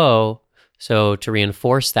status quo. So to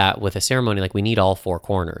reinforce that with a ceremony, like we need all 4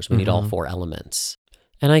 corners. We need all 4 elements.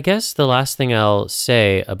 And I guess the last thing I'll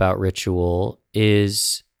say about ritual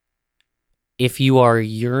is if you are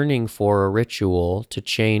yearning for a ritual to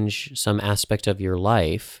change some aspect of your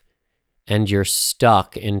life and you're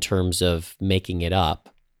stuck in terms of making it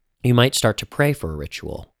up, you might start to pray for a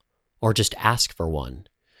ritual or just ask for one.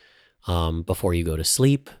 Before you go to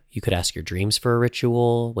sleep, you could ask your dreams for a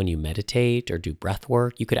ritual. When you meditate or do breath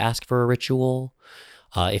work, you could ask for a ritual.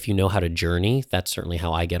 If you know how to journey, that's certainly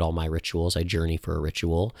how I get all my rituals. I journey for a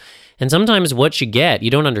ritual. And sometimes what you get,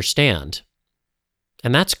 you don't understand.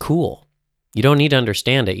 And that's cool. You don't need to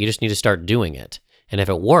understand it. You just need to start doing it. And if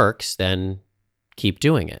it works, then keep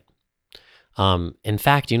doing it. In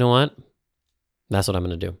fact, you know what? That's what I'm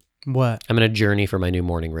going to do. What? I'm going to journey for my new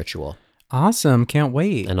morning ritual. Awesome. Can't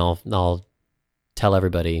wait. And I'll tell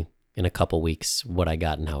everybody in a couple weeks what I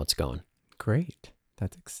got and how it's going. Great.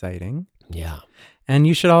 That's exciting. Yeah. And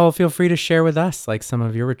you should all feel free to share with us like some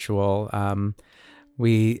of your ritual.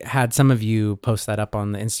 We had some of you post that up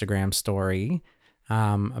on the Instagram story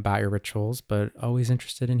about your rituals, but always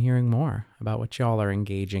interested in hearing more about what y'all are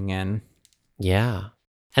engaging in. Yeah.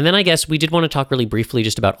 And then I guess we did want to talk really briefly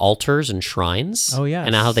just about altars and shrines. Oh, yes.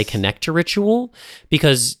 And how they connect to ritual.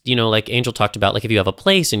 Because, like Angel talked about, like if you have a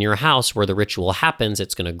place in your house where the ritual happens,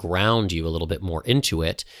 it's going to ground you a little bit more into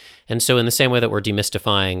it. And so in the same way that we're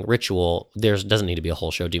demystifying ritual, there doesn't need to be a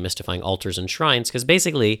whole show demystifying altars and shrines. Because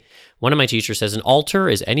basically, one of my teachers says an altar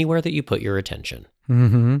is anywhere that you put your attention.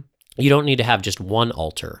 Mm-hmm. You don't need to have just one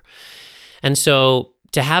altar. And so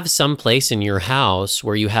to have some place in your house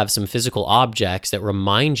where you have some physical objects that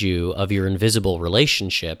remind you of your invisible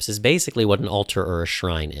relationships is basically what an altar or a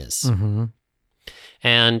shrine is. Mm-hmm.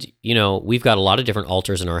 And, we've got a lot of different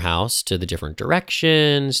altars in our house to the different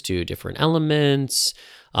directions, to different elements.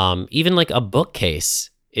 Even like a bookcase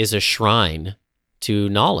is a shrine to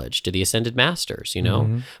knowledge, to the ascended masters,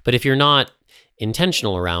 Mm-hmm. But if you're not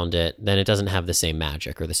intentional around it, then it doesn't have the same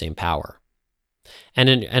magic or the same power. And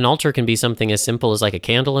an altar can be something as simple as like a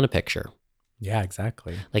candle and a picture. Yeah,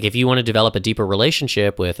 exactly. Like if you want to develop a deeper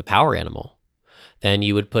relationship with a power animal, then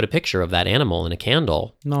you would put a picture of that animal in a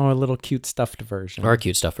candle. No, a little cute stuffed version. Or a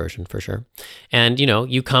cute stuffed version, for sure. And,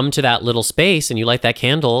 you come to that little space and you light that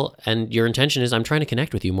candle and your intention is, I'm trying to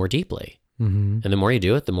connect with you more deeply. Mm-hmm. And the more you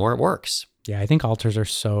do it, the more it works. Yeah, I think altars are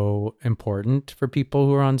so important for people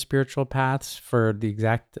who are on spiritual paths for the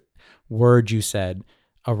exact word you said,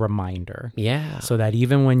 a reminder. Yeah. So that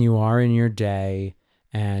even when you are in your day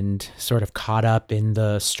and sort of caught up in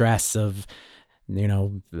the stress of,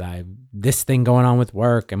 this thing going on with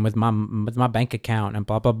work and with my bank account and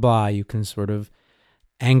blah, blah, blah, you can sort of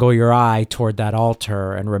angle your eye toward that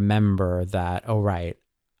altar and remember that, oh, right,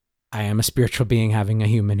 I am a spiritual being having a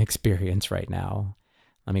human experience right now.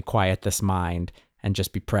 Let me quiet this mind and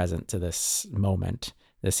just be present to this moment,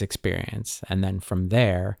 this experience. And then from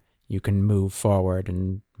there, you can move forward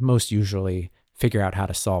and most usually figure out how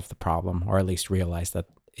to solve the problem, or at least realize that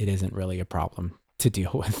it isn't really a problem to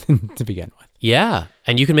deal with to begin with. Yeah.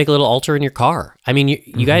 And you can make a little altar in your car. I mean,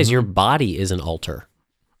 you guys, your body is an altar.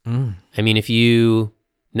 Mm. I mean, if you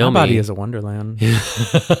know My body me, is a wonderland.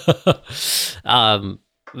 But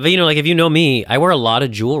like if you know me, I wear a lot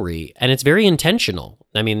of jewelry and it's very intentional.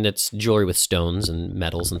 I mean, it's jewelry with stones and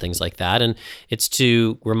metals and things like that. And it's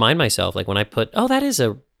to remind myself, like when I put,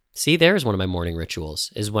 there's one of my morning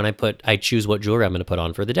rituals is when I choose what jewelry I'm going to put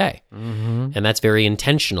on for the day. Mm-hmm. And that's very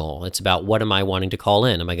intentional. It's about what am I wanting to call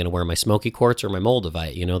in? Am I going to wear my smoky quartz or my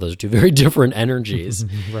moldavite? Those are two very different energies.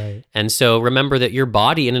 Right. And so remember that your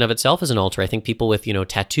body in and of itself is an altar. I think people with,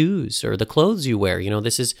 tattoos or the clothes you wear,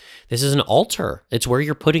 this is an altar. It's where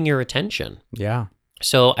you're putting your attention. Yeah.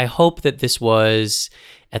 So I hope that this was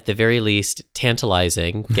at the very least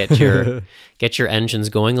tantalizing. Get your engines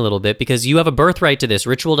going a little bit because you have a birthright to this.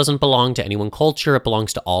 Ritual doesn't belong to any one culture. It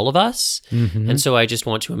belongs to all of us. Mm-hmm. And so I just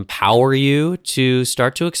want to empower you to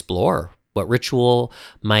start to explore what ritual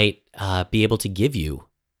might be able to give you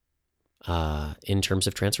in terms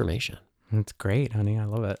of transformation. That's great, honey. I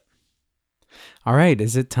love it. All right.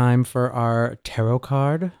 Is it time for our tarot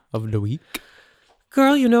card of the week?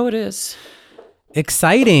 Girl, it is.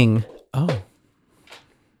 Exciting. Oh,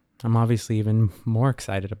 I'm obviously even more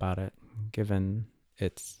excited about it, given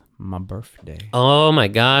it's my birthday. Oh my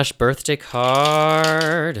gosh, birthday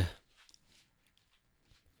card.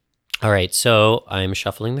 All right, so I'm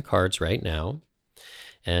shuffling the cards right now.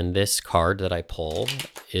 And this card that I pull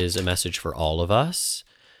is a message for all of us.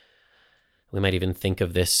 We might even think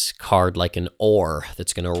of this card like an oar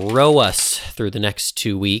that's going to row us through the next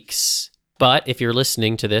 2 weeks. But if you're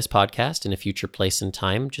listening to this podcast in a future place and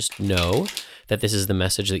time, just know that this is the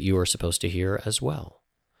message that you are supposed to hear as well.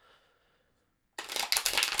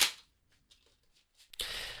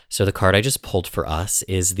 So the card I just pulled for us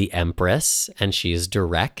is the Empress, and she is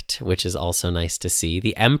direct, which is also nice to see.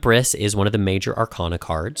 The Empress is one of the major arcana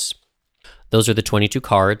cards. Those are the 22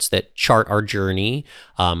 cards that chart our journey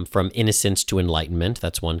from innocence to enlightenment.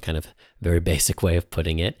 That's one kind of very basic way of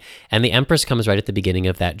putting it. And the Empress comes right at the beginning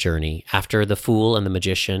of that journey. After the Fool and the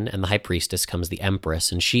Magician and the High Priestess comes the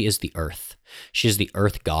Empress, and she is the Earth. She is the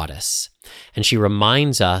Earth Goddess. And she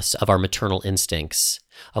reminds us of our maternal instincts,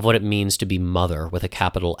 of what it means to be mother with a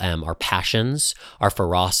capital M, our passions, our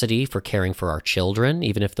ferocity for caring for our children,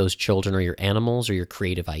 even if those children are your animals or your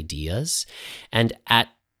creative ideas. And at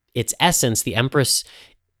its essence, the Empress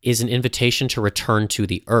is an invitation to return to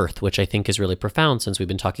the earth, which I think is really profound since we've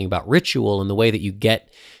been talking about ritual, and the way that you get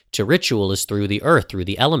to ritual is through the earth, through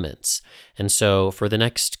the elements. And so for the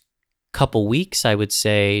next couple weeks, I would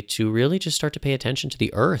say to really just start to pay attention to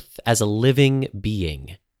the earth as a living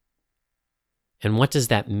being. And what does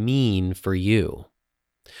that mean for you?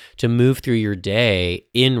 To move through your day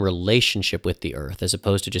in relationship with the earth, as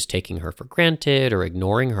opposed to just taking her for granted or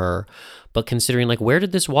ignoring her, but considering like, where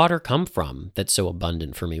did this water come from that's so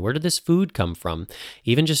abundant for me? Where did this food come from?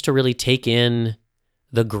 Even just to really take in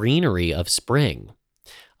the greenery of spring.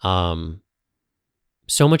 So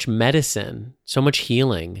much medicine, so much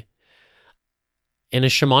healing. In a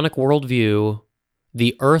shamanic worldview,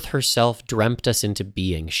 the earth herself dreamt us into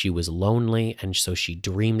being. She was lonely, and so she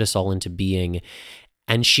dreamed us all into being.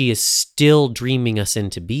 And she is still dreaming us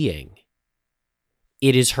into being.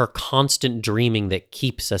 It is her constant dreaming that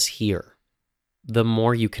keeps us here. The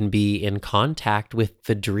more you can be in contact with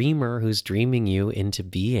the dreamer who's dreaming you into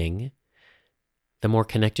being, the more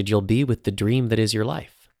connected you'll be with the dream that is your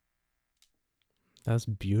life. That's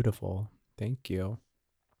beautiful. Thank you.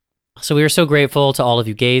 So we are so grateful to all of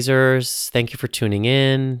you gazers. Thank you for tuning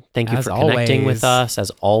in. Thank you for connecting with us, as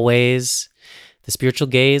always. The Spiritual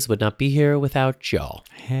Gaze would not be here without y'all.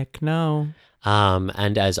 Heck no.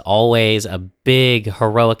 And as always, a big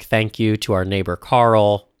heroic thank you to our neighbor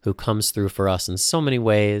Carl, who comes through for us in so many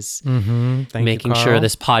ways, making sure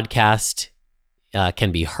this podcast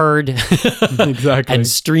can be heard exactly. and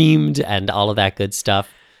streamed and all of that good stuff.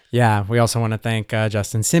 Yeah, we also want to thank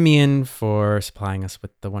Justin Simeon for supplying us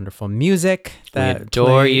with the wonderful music. We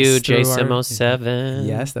adore you, JSIM07.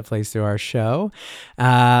 Yes, that plays through our show.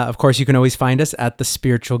 Of course, you can always find us at The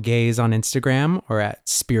Spiritual Gaze on Instagram or at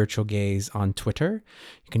Spiritual Gaze on Twitter.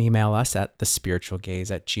 You can email us at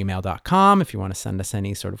thespiritualgaze@gmail.com if you want to send us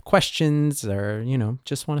any sort of questions or,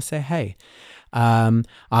 just want to say hey.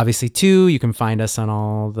 Obviously, too, you can find us on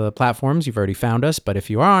all the platforms. You've already found us, but if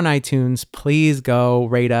you are on iTunes, please go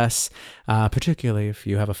rate us, particularly if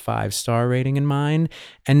you have a 5-star rating in mind.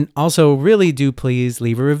 And also, really do please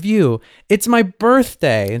leave a review. It's my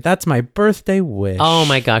birthday. That's my birthday wish. Oh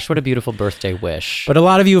my gosh, what a beautiful birthday wish. But a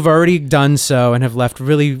lot of you have already done so and have left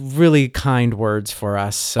really, really kind words for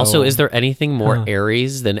us. So. Also, is there anything more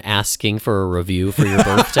Aries than asking for a review for your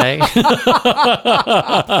birthday?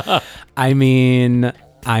 I mean,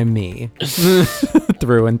 I'm me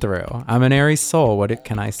through and through. I'm an Aries soul. What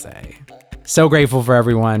can I say? So grateful for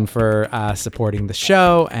everyone for supporting the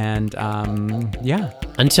show. And yeah.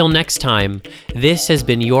 Until next time, this has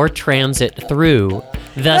been your transit through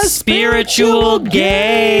the Spiritual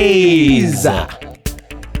Gaze.